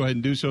find us, go ahead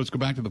and do so. Let's go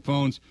back to the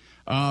phones.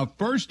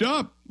 First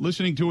up,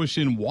 listening to us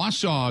in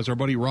Wausau is our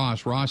buddy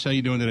Ross. Ross, how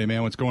you doing today,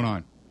 man? What's going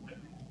on?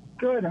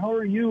 Good. How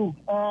are you?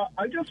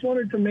 I just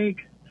wanted to make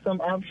some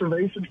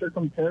observations or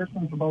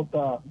comparisons about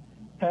the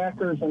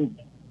Packers. And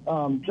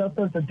just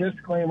as a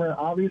disclaimer,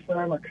 obviously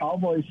I'm a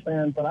Cowboys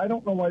fan, but I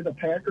don't know why the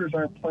Packers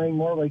aren't playing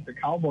more like the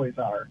Cowboys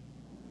are,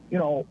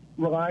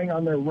 relying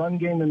on their run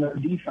game and their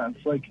defense.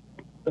 Like,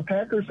 the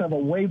Packers have a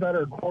way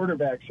better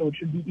quarterback, so it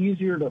should be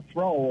easier to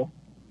throw,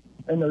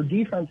 and their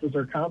defenses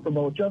are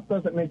comparable. It just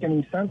doesn't make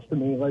any sense to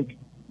me. Like,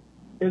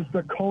 is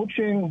the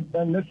coaching,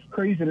 and this is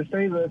crazy to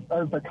say this,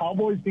 are the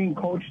Cowboys being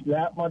coached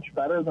that much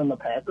better than the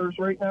Packers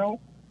right now?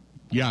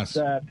 Yes.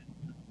 That,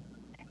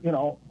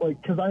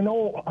 because I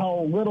know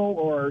how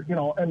little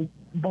and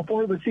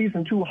before the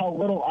season, too, how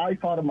little I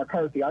thought of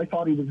McCarthy. I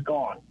thought he was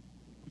gone.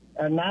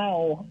 And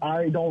now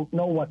I don't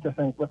know what to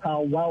think with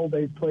how well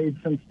they've played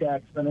since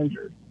Dak's been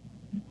injured.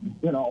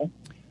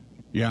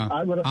 Yeah,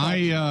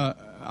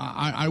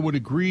 I would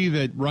agree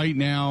that right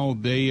now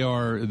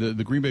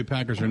the Green Bay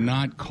Packers are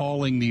not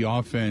calling the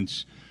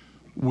offense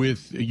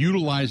with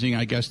utilizing,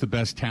 I guess, the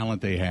best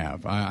talent they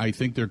have. I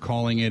think they're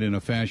calling it in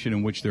a fashion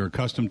in which they're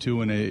accustomed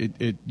to,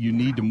 and you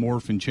need to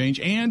morph and change.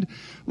 And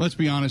let's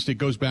be honest, it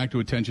goes back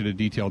to attention to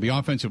detail. The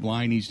offensive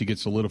line needs to get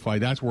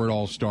solidified. That's where it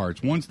all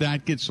starts. Once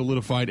that gets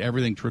solidified,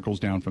 everything trickles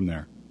down from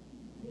there.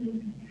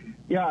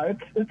 Yeah,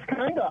 it's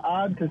kind of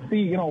odd to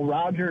see,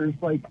 Rodgers,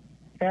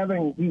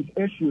 having these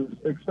issues,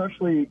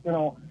 especially,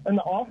 and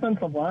the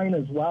offensive line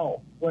as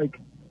well.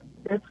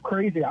 It's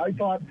crazy. I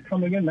thought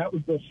coming in that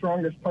was the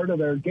strongest part of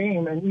their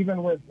game, and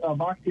even with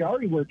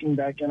Bakhtiari working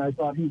back in, I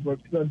thought he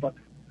looked good. But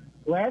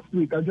last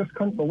week, I just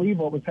couldn't believe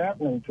what was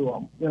happening to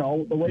them.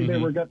 The way they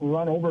were getting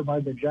run over by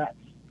the Jets.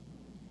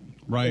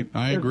 Right,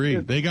 I agree.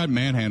 They got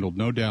manhandled,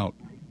 no doubt.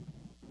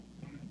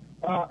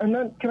 And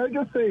then, can I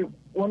just say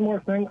one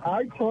more thing?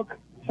 I took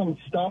some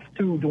stuff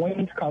to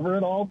Dwayne's Cover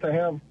It All to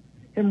have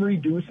him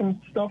redo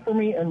some stuff for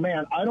me, and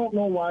man, I don't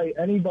know why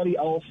anybody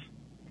else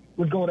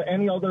would go to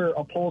any other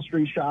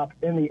upholstery shop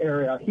in the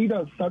area. He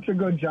does such a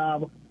good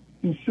job.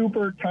 He's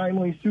super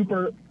timely,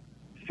 super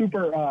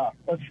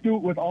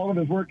astute with all of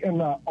his work,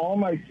 and all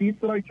my seats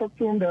that I took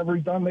to him to have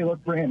redone, they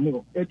look brand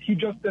new. He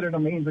just did an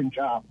amazing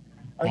job.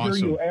 I hear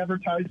you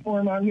advertise for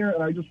him on here,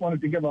 and I just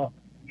wanted to give a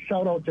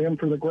shout out to him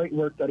for the great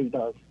work that he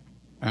does.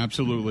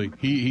 Absolutely.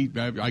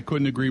 I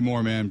couldn't agree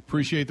more, man.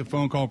 Appreciate the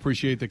phone call.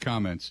 Appreciate the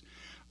comments.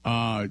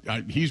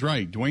 He's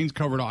right. Dwayne's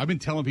covered all. I've been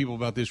telling people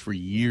about this for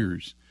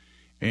years.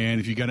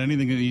 And if you got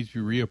anything that needs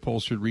to be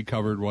reupholstered,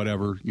 recovered,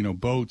 whatever,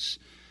 boats,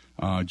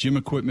 gym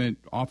equipment,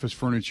 office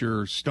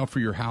furniture, stuff for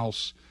your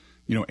house,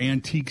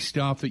 antique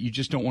stuff that you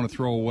just don't want to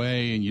throw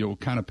away and you'll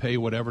kind of pay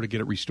whatever to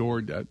get it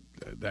restored,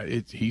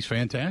 he's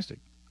fantastic.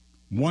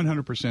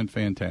 100%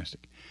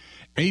 fantastic.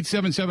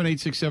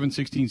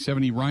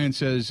 877-867-1670. Ryan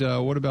says,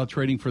 what about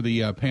trading for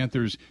the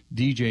Panthers'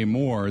 DJ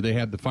Moore? They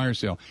had the fire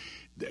sale.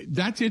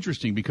 That's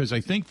interesting because I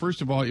think,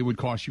 first of all, it would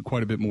cost you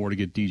quite a bit more to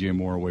get DJ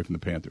Moore away from the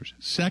Panthers.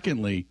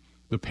 Secondly,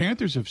 the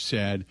Panthers have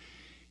said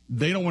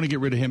they don't want to get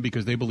rid of him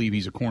because they believe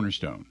he's a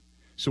cornerstone.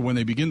 So when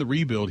they begin the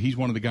rebuild, he's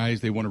one of the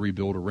guys they want to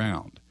rebuild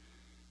around.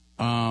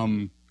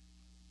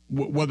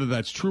 Whether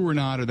that's true or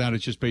not, or that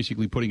it's just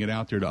basically putting it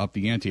out there to up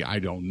the ante, I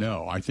don't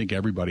know. I think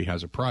everybody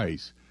has a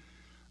price.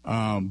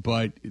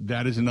 But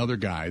that is another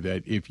guy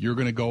that if you're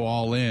going to go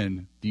all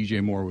in,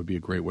 DJ Moore would be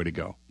a great way to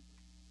go.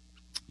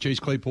 Chase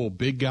Claypool,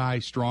 big guy,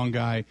 strong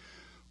guy,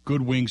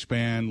 good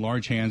wingspan,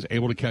 large hands,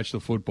 able to catch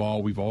the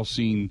football. We've all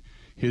seen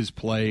his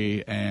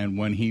play, and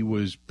when he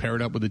was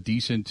paired up with a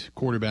decent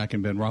quarterback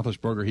in Ben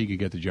Roethlisberger, he could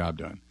get the job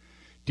done.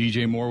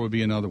 DJ Moore would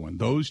be another one.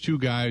 Those two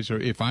guys are,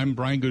 if I'm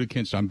Brian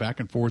Gutekunst, I'm back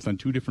and forth on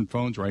two different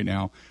phones right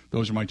now.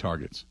 Those are my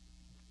targets,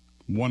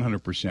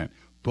 100%.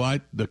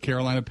 But the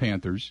Carolina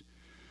Panthers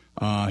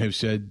have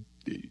said,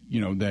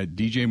 that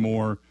DJ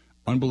Moore,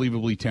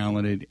 unbelievably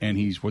talented, and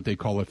he's what they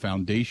call a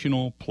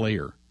foundational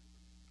player.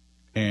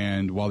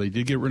 And while they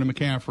did get rid of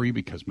McCaffrey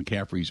because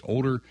McCaffrey's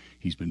older,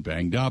 he's been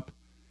banged up.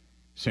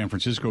 San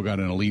Francisco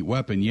got an elite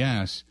weapon,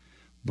 yes,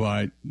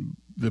 but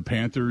the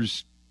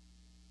Panthers,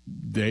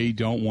 they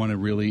don't want to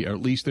really, or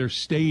at least they're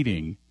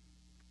stating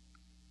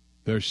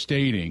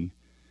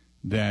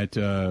that,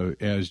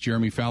 as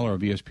Jeremy Fowler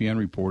of ESPN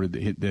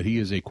reported, that he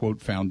is a,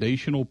 quote,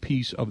 foundational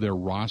piece of their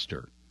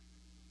roster,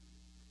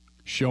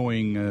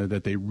 showing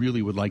that they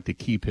really would like to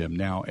keep him.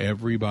 Now,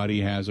 everybody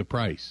has a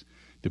price.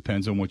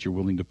 Depends on what you're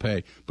willing to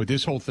pay. But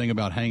this whole thing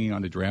about hanging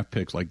on to draft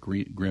picks like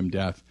grim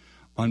death,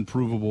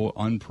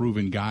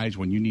 unproven guys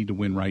when you need to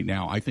win right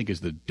now, I think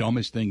is the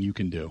dumbest thing you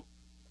can do.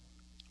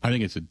 I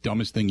think it's the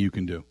dumbest thing you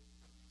can do.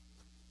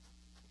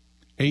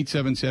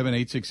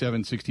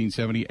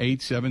 877-867-1670,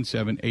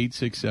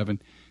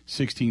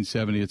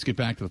 877-867-1670. Let's get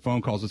back to the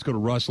phone calls. Let's go to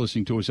Russ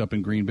listening to us up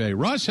in Green Bay.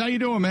 Russ, how you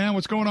doing, man?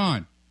 What's going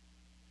on?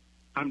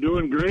 I'm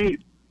doing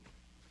great.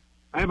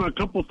 I have a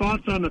couple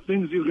thoughts on the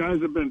things you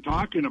guys have been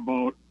talking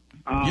about.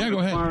 Go ahead.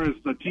 As far as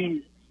the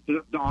team,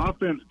 the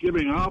offense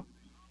giving up,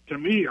 to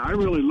me, I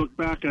really look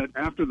back at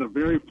after the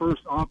very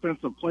first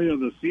offensive play of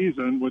the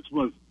season, which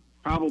was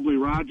probably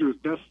Rodgers'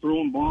 best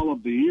thrown ball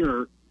of the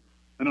year,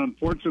 and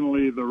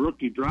unfortunately the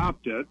rookie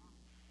dropped it,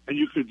 and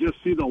you could just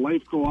see the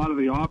life go out of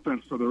the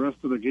offense for the rest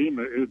of the game.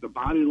 The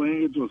body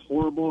language was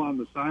horrible on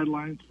the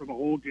sidelines for the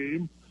whole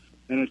game,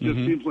 and it just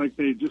seems like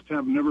they just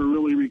have never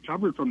really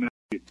recovered from that.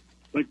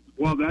 Like,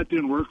 well, that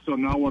didn't work, so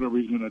now what are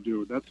we going to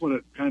do? That's what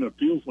it kind of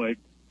feels like.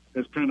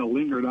 It's kind of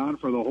lingered on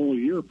for the whole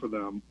year for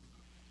them.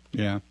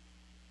 Yeah.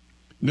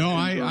 No,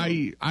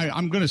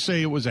 I'm going to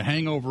say it was a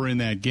hangover in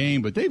that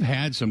game, but they've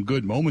had some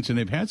good moments and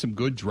they've had some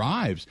good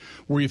drives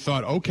where you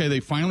thought, okay, they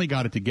finally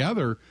got it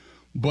together.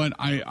 But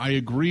I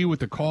agree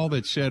with the call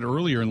that said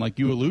earlier, and like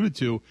you alluded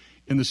to,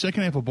 in the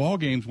second half of ball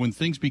games when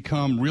things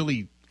become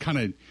really kind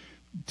of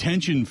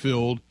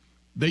tension-filled,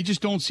 they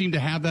just don't seem to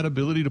have that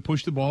ability to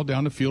push the ball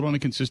down the field on a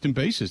consistent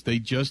basis. They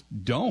just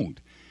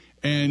don't.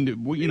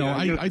 And,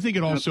 I think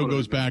it also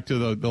goes back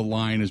to the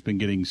line has been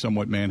getting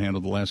somewhat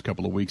manhandled the last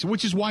couple of weeks,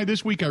 which is why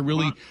this week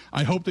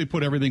I hope they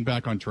put everything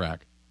back on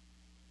track.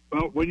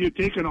 Well, when you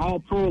take an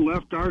all-pro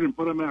left guard and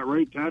put him at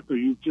right tackle,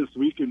 you've just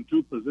weakened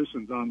 2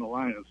 positions on the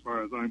line as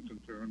far as I'm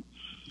concerned.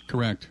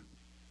 Correct.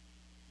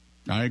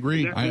 I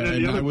agree.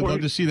 I would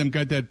love to see them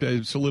get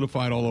that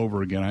solidified all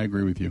over again. I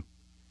agree with you.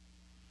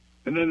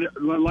 And then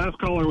the last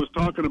caller was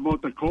talking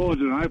about the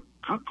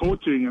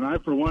coaching, and I,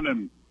 for one,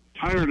 am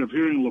tired of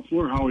hearing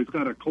LaFleur how he's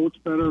got to coach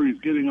better, he's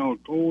getting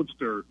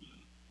out-coached, or,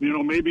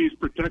 maybe he's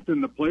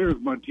protecting the players,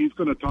 but he's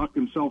going to talk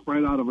himself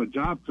right out of a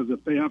job because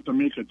if they have to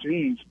make a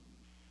change,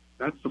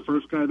 that's the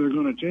first guy they're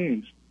going to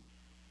change.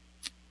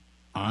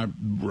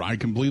 I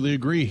completely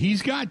agree.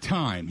 He's got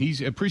time.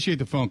 Appreciate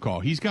the phone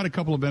call. He's got a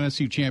couple of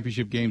NFC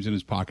championship games in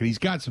his pocket. He's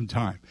got some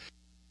time.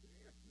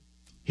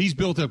 He's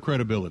built up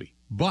credibility.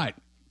 But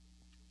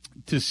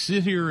to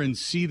sit here and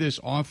see this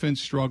offense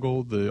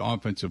struggle, the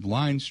offensive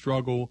line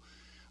struggle,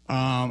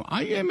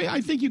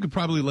 I think you could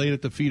probably lay it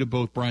at the feet of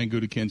both Brian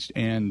Gutekunst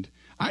and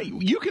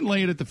you can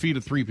lay it at the feet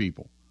of 3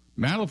 people: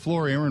 Matt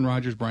LaFleur, Aaron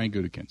Rodgers, Brian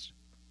Gutekunst.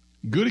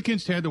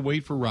 Gutekunst had to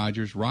wait for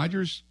Rodgers.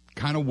 Rodgers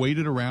kind of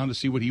waited around to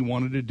see what he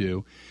wanted to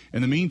do.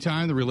 In the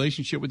meantime, the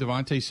relationship with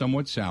Devontae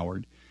somewhat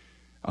soured.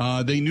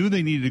 They knew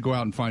they needed to go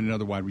out and find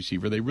another wide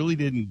receiver. They really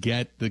didn't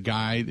get the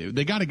guy.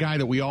 They got a guy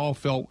that we all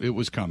felt it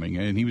was coming,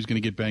 and he was going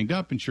to get banged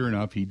up, and sure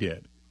enough, he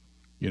did.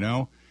 In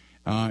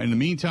the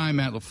meantime,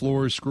 Matt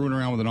LaFleur is screwing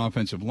around with an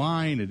offensive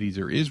line. It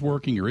either is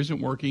working or isn't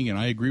working, and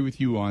I agree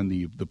with you on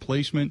the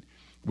placement.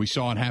 We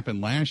saw it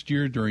happen last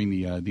year during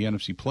the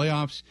NFC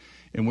playoffs,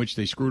 in which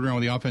they screwed around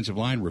with the offensive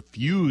line,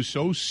 refused,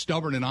 so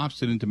stubborn and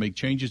obstinate to make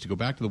changes to go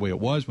back to the way it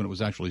was when it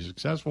was actually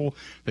successful.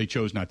 They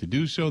chose not to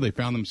do so. They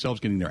found themselves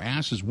getting their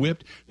asses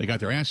whipped. They got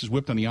their asses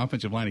whipped on the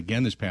offensive line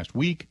again this past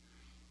week.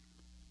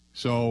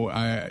 So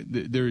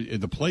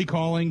the play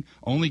calling,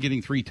 only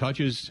getting 3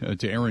 touches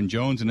to Aaron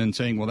Jones and then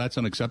saying, well, that's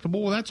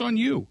unacceptable. Well, that's on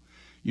you.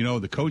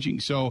 The coaching.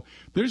 So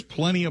there's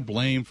plenty of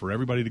blame for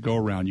everybody to go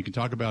around. You can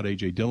talk about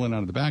A.J. Dillon out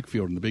of the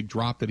backfield and the big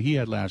drop that he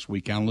had last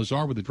week. Alan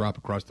Lazard with a drop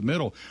across the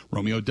middle.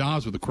 Romeo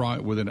Dobbs with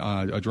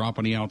a drop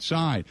on the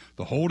outside.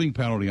 The holding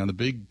penalty on the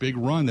big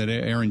run that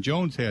Aaron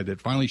Jones had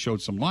that finally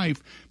showed some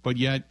life. But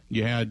yet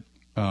you had,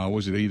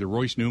 was it either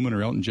Royce Newman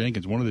or Elton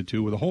Jenkins, one of the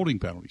two with a holding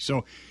penalty.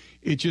 So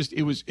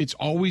it's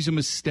always a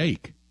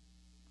mistake.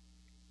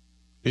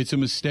 It's a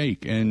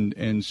mistake.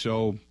 And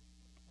so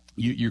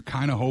you're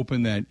kind of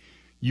hoping that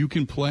you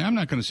can play. I'm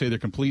not going to say they're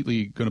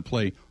completely going to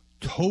play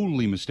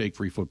totally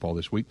mistake-free football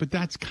this week, but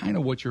that's kind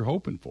of what you're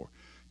hoping for.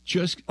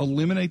 Just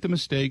eliminate the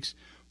mistakes,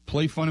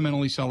 play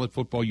fundamentally solid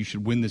football. You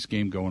should win this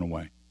game going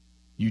away.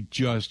 You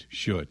just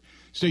should.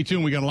 Stay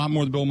tuned. We got a lot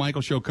more of the Bill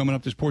Michaels Show coming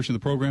up this portion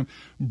of the program.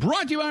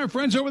 Brought to you by our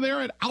friends over there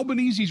at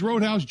Albanese's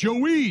Roadhouse.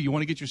 Joey, you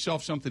want to get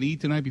yourself something to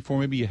eat tonight before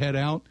maybe you head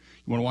out?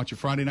 You want to watch a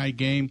Friday night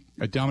game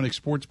at Dominic's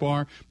Sports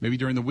Bar? Maybe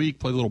during the week,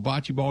 play a little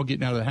bocce ball,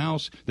 getting out of the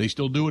house. They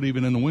still do it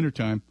even in the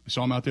wintertime. I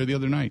saw them out there the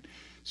other night.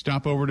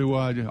 Stop over to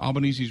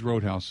Albanese's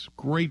Roadhouse.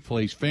 Great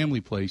place,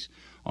 family place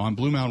on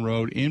Blue Mountain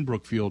Road in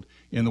Brookfield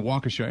in the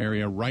Waukesha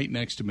area, right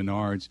next to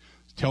Menards.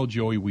 Tell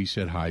Joey we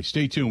said hi.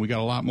 Stay tuned. We got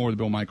a lot more of the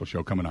Bill Michaels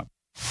Show coming up.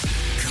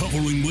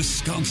 Covering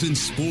Wisconsin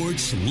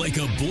sports like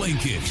a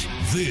blanket.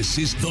 This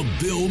is the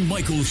Bill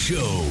Michaels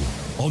Show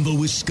on the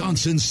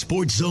Wisconsin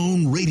Sports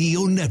Zone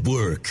Radio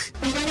Network.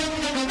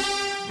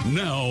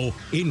 Now,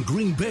 in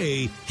Green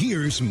Bay,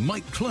 here's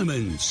Mike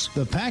Clemens.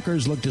 The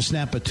Packers look to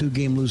snap a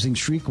 2-game losing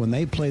streak when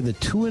they play the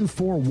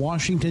 2-4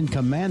 Washington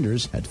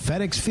Commanders at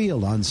FedEx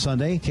Field on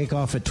Sunday.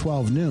 Kickoff at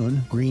 12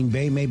 noon. Green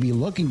Bay may be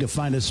looking to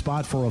find a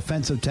spot for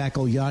offensive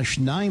tackle Josh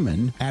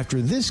Nijman after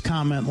this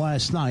comment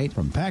last night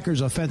from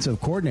Packers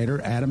offensive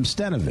coordinator Adam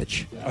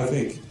Stenavich. I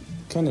think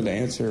kind of to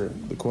answer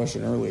the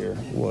question earlier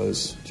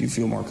was, do you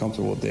feel more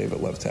comfortable with Dave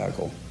at left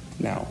tackle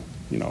now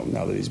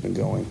that he's been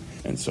going?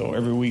 And so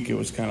every week it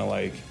was kind of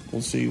like,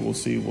 we'll see. Well,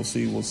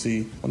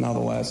 now the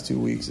last 2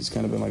 weeks it's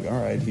kind of been like,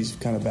 all right, he's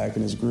kind of back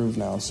in his groove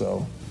now,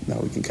 so now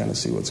we can kind of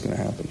see what's going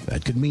to happen.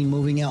 That could mean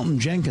moving Elton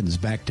Jenkins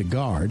back to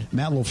guard.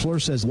 Matt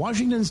LaFleur says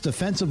Washington's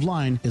defensive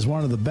line is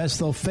one of the best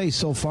they'll face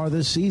so far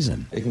this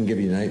season. It can give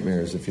you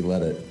nightmares if you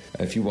let it.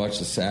 If you watch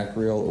the sack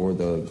reel or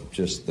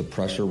the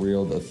pressure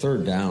reel, the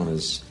third down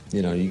is,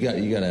 you got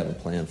to have a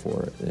plan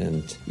for it.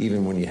 And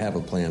even when you have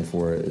a plan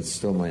for it, it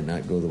still might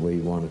not go the way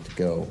you want it to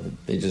go.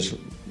 They just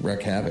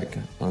wreak havoc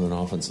on an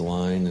offensive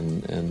line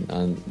and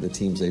on the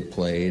teams they've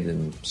played.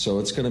 And so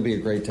it's going to be a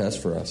great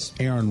test for us.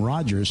 Aaron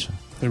Rodgers.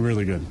 They're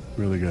really good,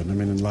 really good. I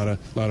mean, a lot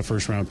of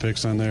first-round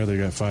picks on there. They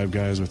got 5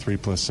 guys with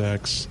 3+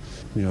 sacks.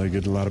 They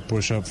get a lot of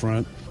push up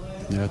front.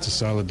 Yeah, it's a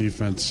solid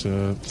defense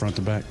front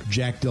to back.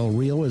 Jack Del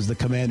Rio is the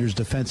Commander's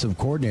defensive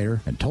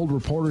coordinator and told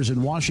reporters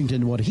in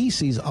Washington what he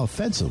sees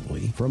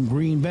offensively from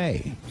Green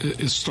Bay.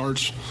 It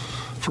starts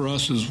for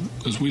us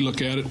as we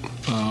look at it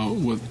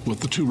with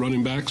the 2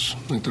 running backs. I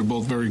think they're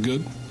both very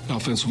good. The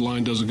offensive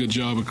line does a good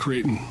job of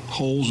creating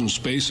holes and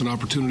space and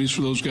opportunities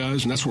for those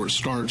guys, and that's where it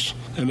starts.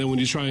 And then when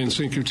you try and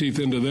sink your teeth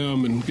into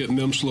them and getting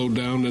them slowed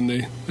down, then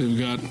they've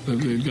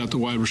got the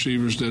wide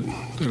receivers that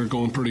are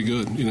going pretty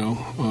good.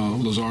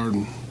 Lazard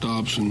and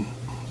Dobbs and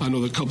I know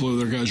that a couple of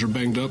their guys are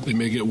banged up. They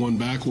may get one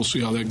back. We'll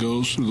see how that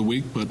goes through the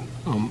week. But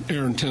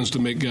Aaron tends to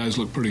make guys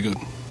look pretty good.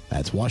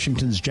 That's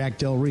Washington's Jack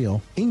Del Rio.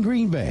 In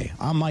Green Bay,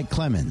 I'm Mike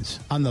Clemens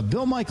on The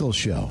Bill Michaels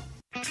Show.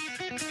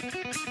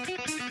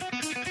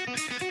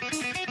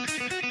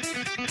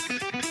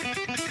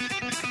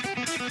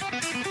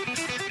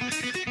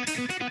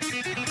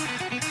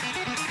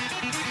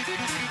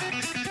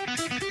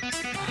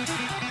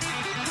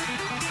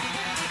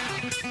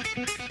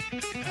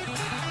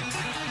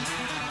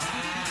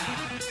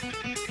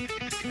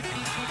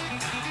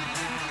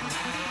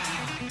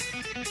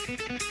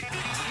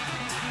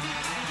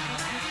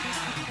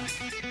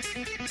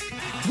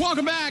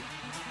 Welcome back.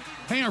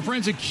 Hey, our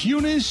friends at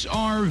Cunis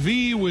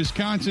RV,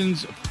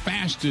 Wisconsin's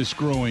fastest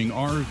growing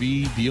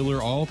RV dealer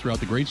all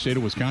throughout the great state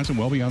of Wisconsin,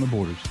 well beyond the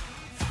borders.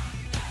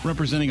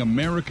 Representing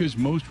America's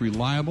most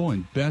reliable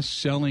and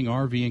best-selling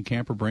RV and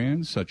camper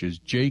brands such as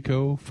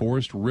Jayco,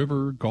 Forest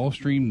River,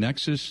 Gulfstream,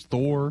 Nexus,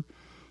 Thor,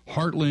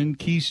 Heartland,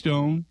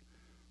 Keystone,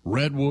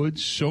 Redwood,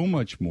 so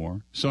much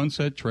more.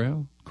 Sunset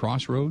Trail,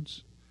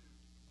 Crossroads,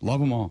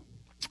 love them all.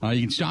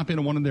 You can stop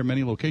into one of their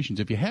many locations.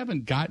 If you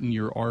haven't gotten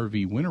your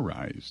RV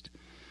winterized,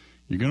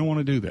 you're going to want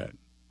to do that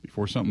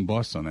before something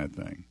busts on that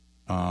thing.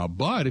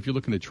 But if you're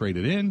looking to trade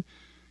it in,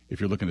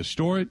 if you're looking to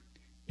store it,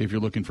 if you're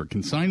looking for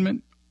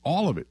consignment,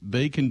 all of it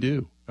they can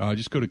do.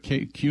 Just go to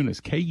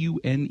Cunis,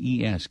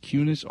 K-U-N-E-S,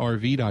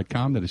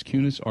 CunisRV.com. That is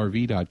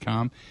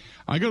CunisRV.com.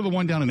 I go to the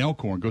one down in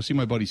Elkhorn. Go see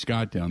my buddy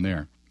Scott down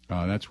there.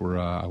 That's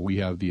where we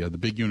have the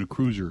big unit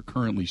cruiser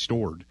currently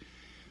stored.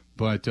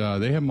 But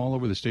they have them all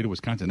over the state of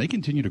Wisconsin. They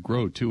continue to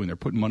grow, too, and they're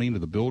putting money into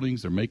the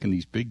buildings. They're making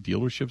these big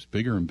dealerships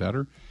bigger and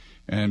better.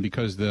 And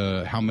because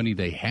how many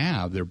they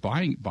have, their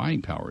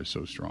buying power is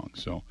so strong.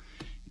 So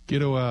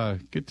get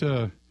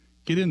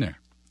in there.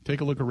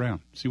 Take a look around.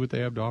 See what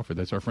they have to offer.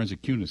 That's our friends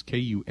at Cunis,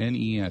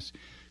 K-U-N-E-S,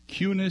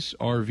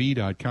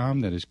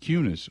 CunisRV.com. That is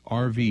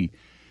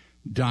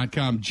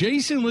CunisRV.com.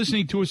 Jason,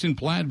 listening to us in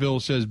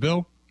Platteville, says,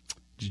 Bill,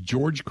 it's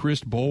George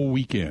Christ Bowl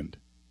weekend.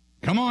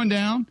 Come on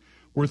down.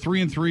 We're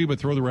 3-3, but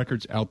throw the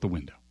records out the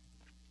window.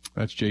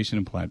 That's Jason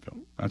in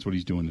Platteville. That's what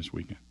he's doing this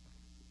weekend.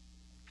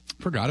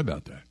 Forgot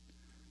about that.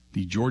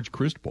 The George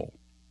Christ Bowl.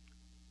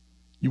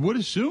 You would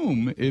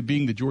assume, it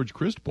being the George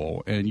Christ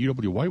Bowl and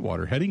UW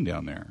Whitewater heading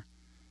down there,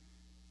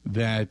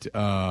 that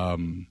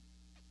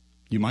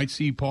you might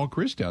see Paul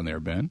Christ down there,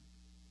 Ben.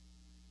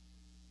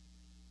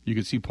 You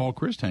could see Paul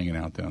Christ hanging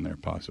out down there,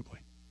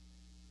 possibly.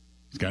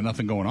 He's got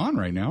nothing going on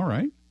right now,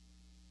 right?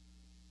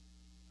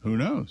 Who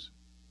knows?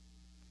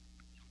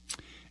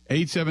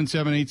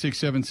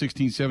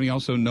 877-867-1670.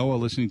 Also, Noah,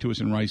 listening to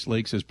us in Rice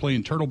Lake, says,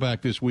 playing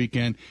Turtleback this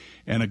weekend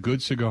and a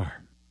good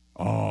cigar.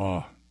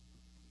 Oh,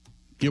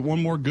 get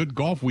one more good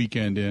golf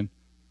weekend in.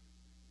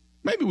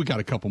 Maybe we got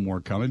a couple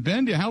more coming.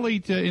 Ben, how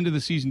late into the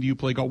season do you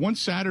play golf?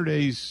 Once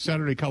Saturday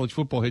college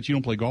football hits, you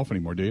don't play golf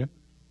anymore, do you?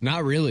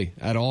 Not really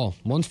at all.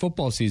 Once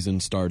football season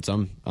starts,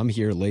 I'm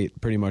here late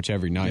pretty much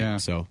every night. Yeah.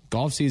 So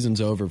golf season's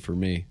over for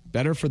me.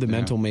 Better for the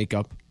mental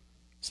makeup.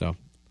 So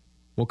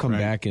we'll come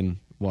back in,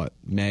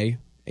 May?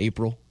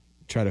 April,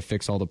 try to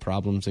fix all the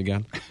problems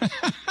again.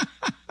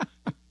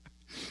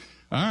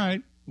 All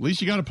right. At least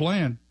you got a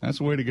plan. That's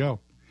the way to go.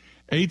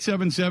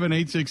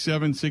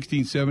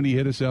 877-867-1670.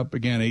 Hit us up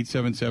again,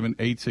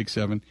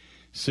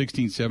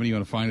 877-867-1670. You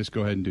want to find us,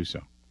 go ahead and do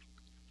so.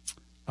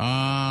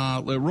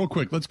 Real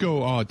quick, let's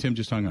go. Oh, Tim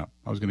just hung up.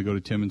 I was going to go to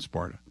Tim in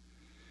Sparta.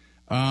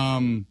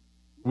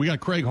 We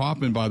got Craig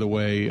Hoffman, by the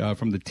way,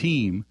 from the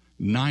team,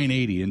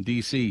 980 in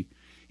D.C.,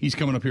 He's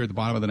coming up here at the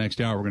bottom of the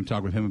next hour. We're going to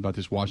talk with him about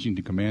this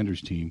Washington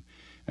Commanders team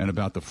and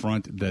about the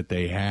front that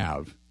they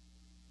have.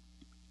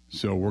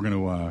 So we're going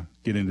to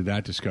get into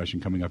that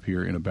discussion coming up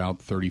here in about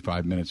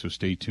 35 minutes, so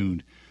stay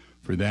tuned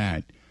for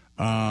that.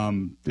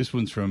 This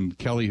one's from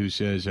Kelly, who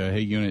says, hey,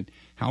 Unit,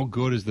 how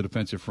good is the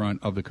defensive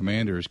front of the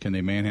Commanders? Can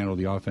they manhandle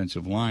the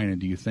offensive line, and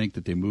do you think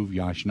that they move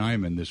Josh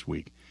Nijman this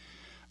week?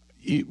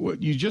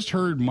 You just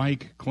heard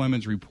Mike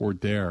Clemens report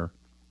there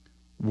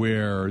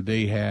where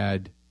they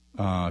had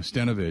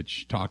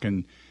Stenovich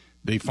talking.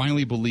 They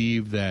finally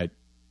believe that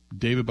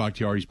David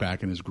Bakhtiari's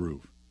back in his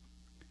groove.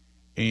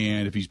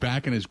 And if he's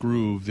back in his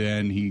groove,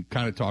 then he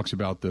kind of talks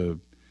about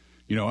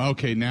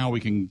okay, now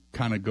we can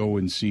kind of go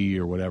and see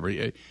or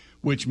whatever,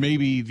 which may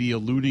be the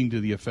alluding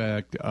to the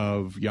effect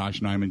of Josh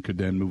Nijman could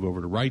then move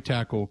over to right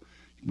tackle,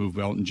 move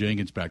Elton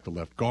Jenkins back to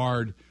left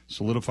guard,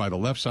 solidify the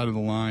left side of the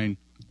line,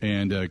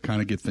 and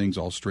kind of get things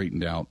all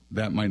straightened out.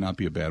 That might not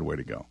be a bad way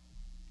to go.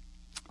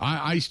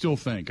 I still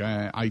think.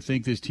 I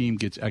think this team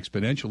gets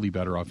exponentially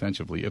better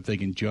offensively if they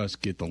can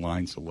just get the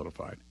line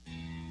solidified.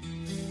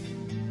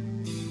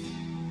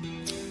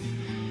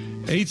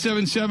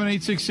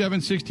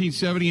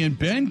 877-867-1670, and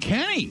Ben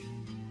Kenny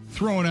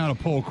throwing out a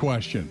poll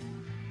question.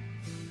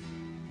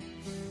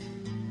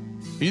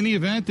 In the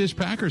event this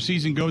Packer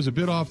season goes a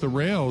bit off the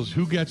rails,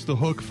 who gets the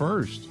hook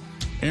first?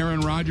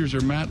 Aaron Rodgers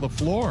or Matt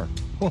LaFleur?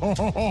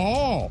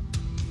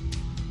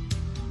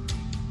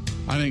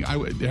 I think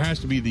there has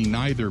to be the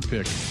neither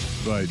pick,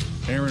 but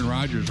Aaron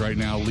Rodgers right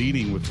now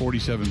leading with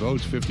 47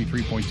 votes,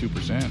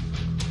 53.2%.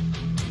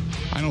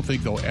 I don't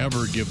think they'll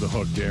ever give the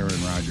hook to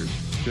Aaron Rodgers.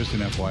 Just an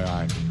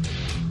FYI.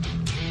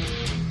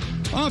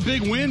 A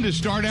big win to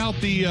start out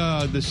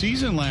the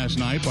season last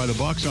night by the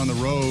Bucs on the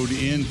road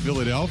in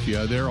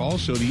Philadelphia. They're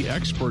also the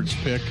experts'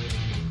 pick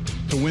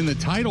to win the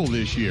title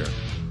this year.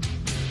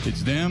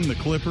 It's them, the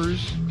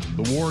Clippers,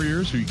 the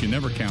Warriors, who you can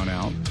never count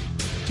out.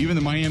 Even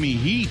the Miami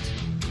Heat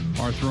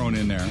are thrown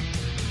in there.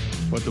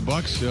 But the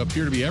Bucs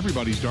appear to be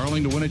everybody's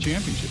darling to win a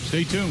championship.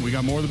 Stay tuned. We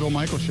got more of the Bill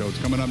Michaels Show.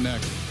 It's coming up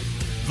next.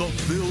 The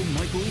Bill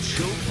Michaels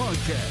Show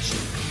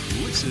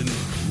podcast. Listen,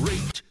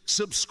 rate,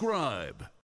 subscribe.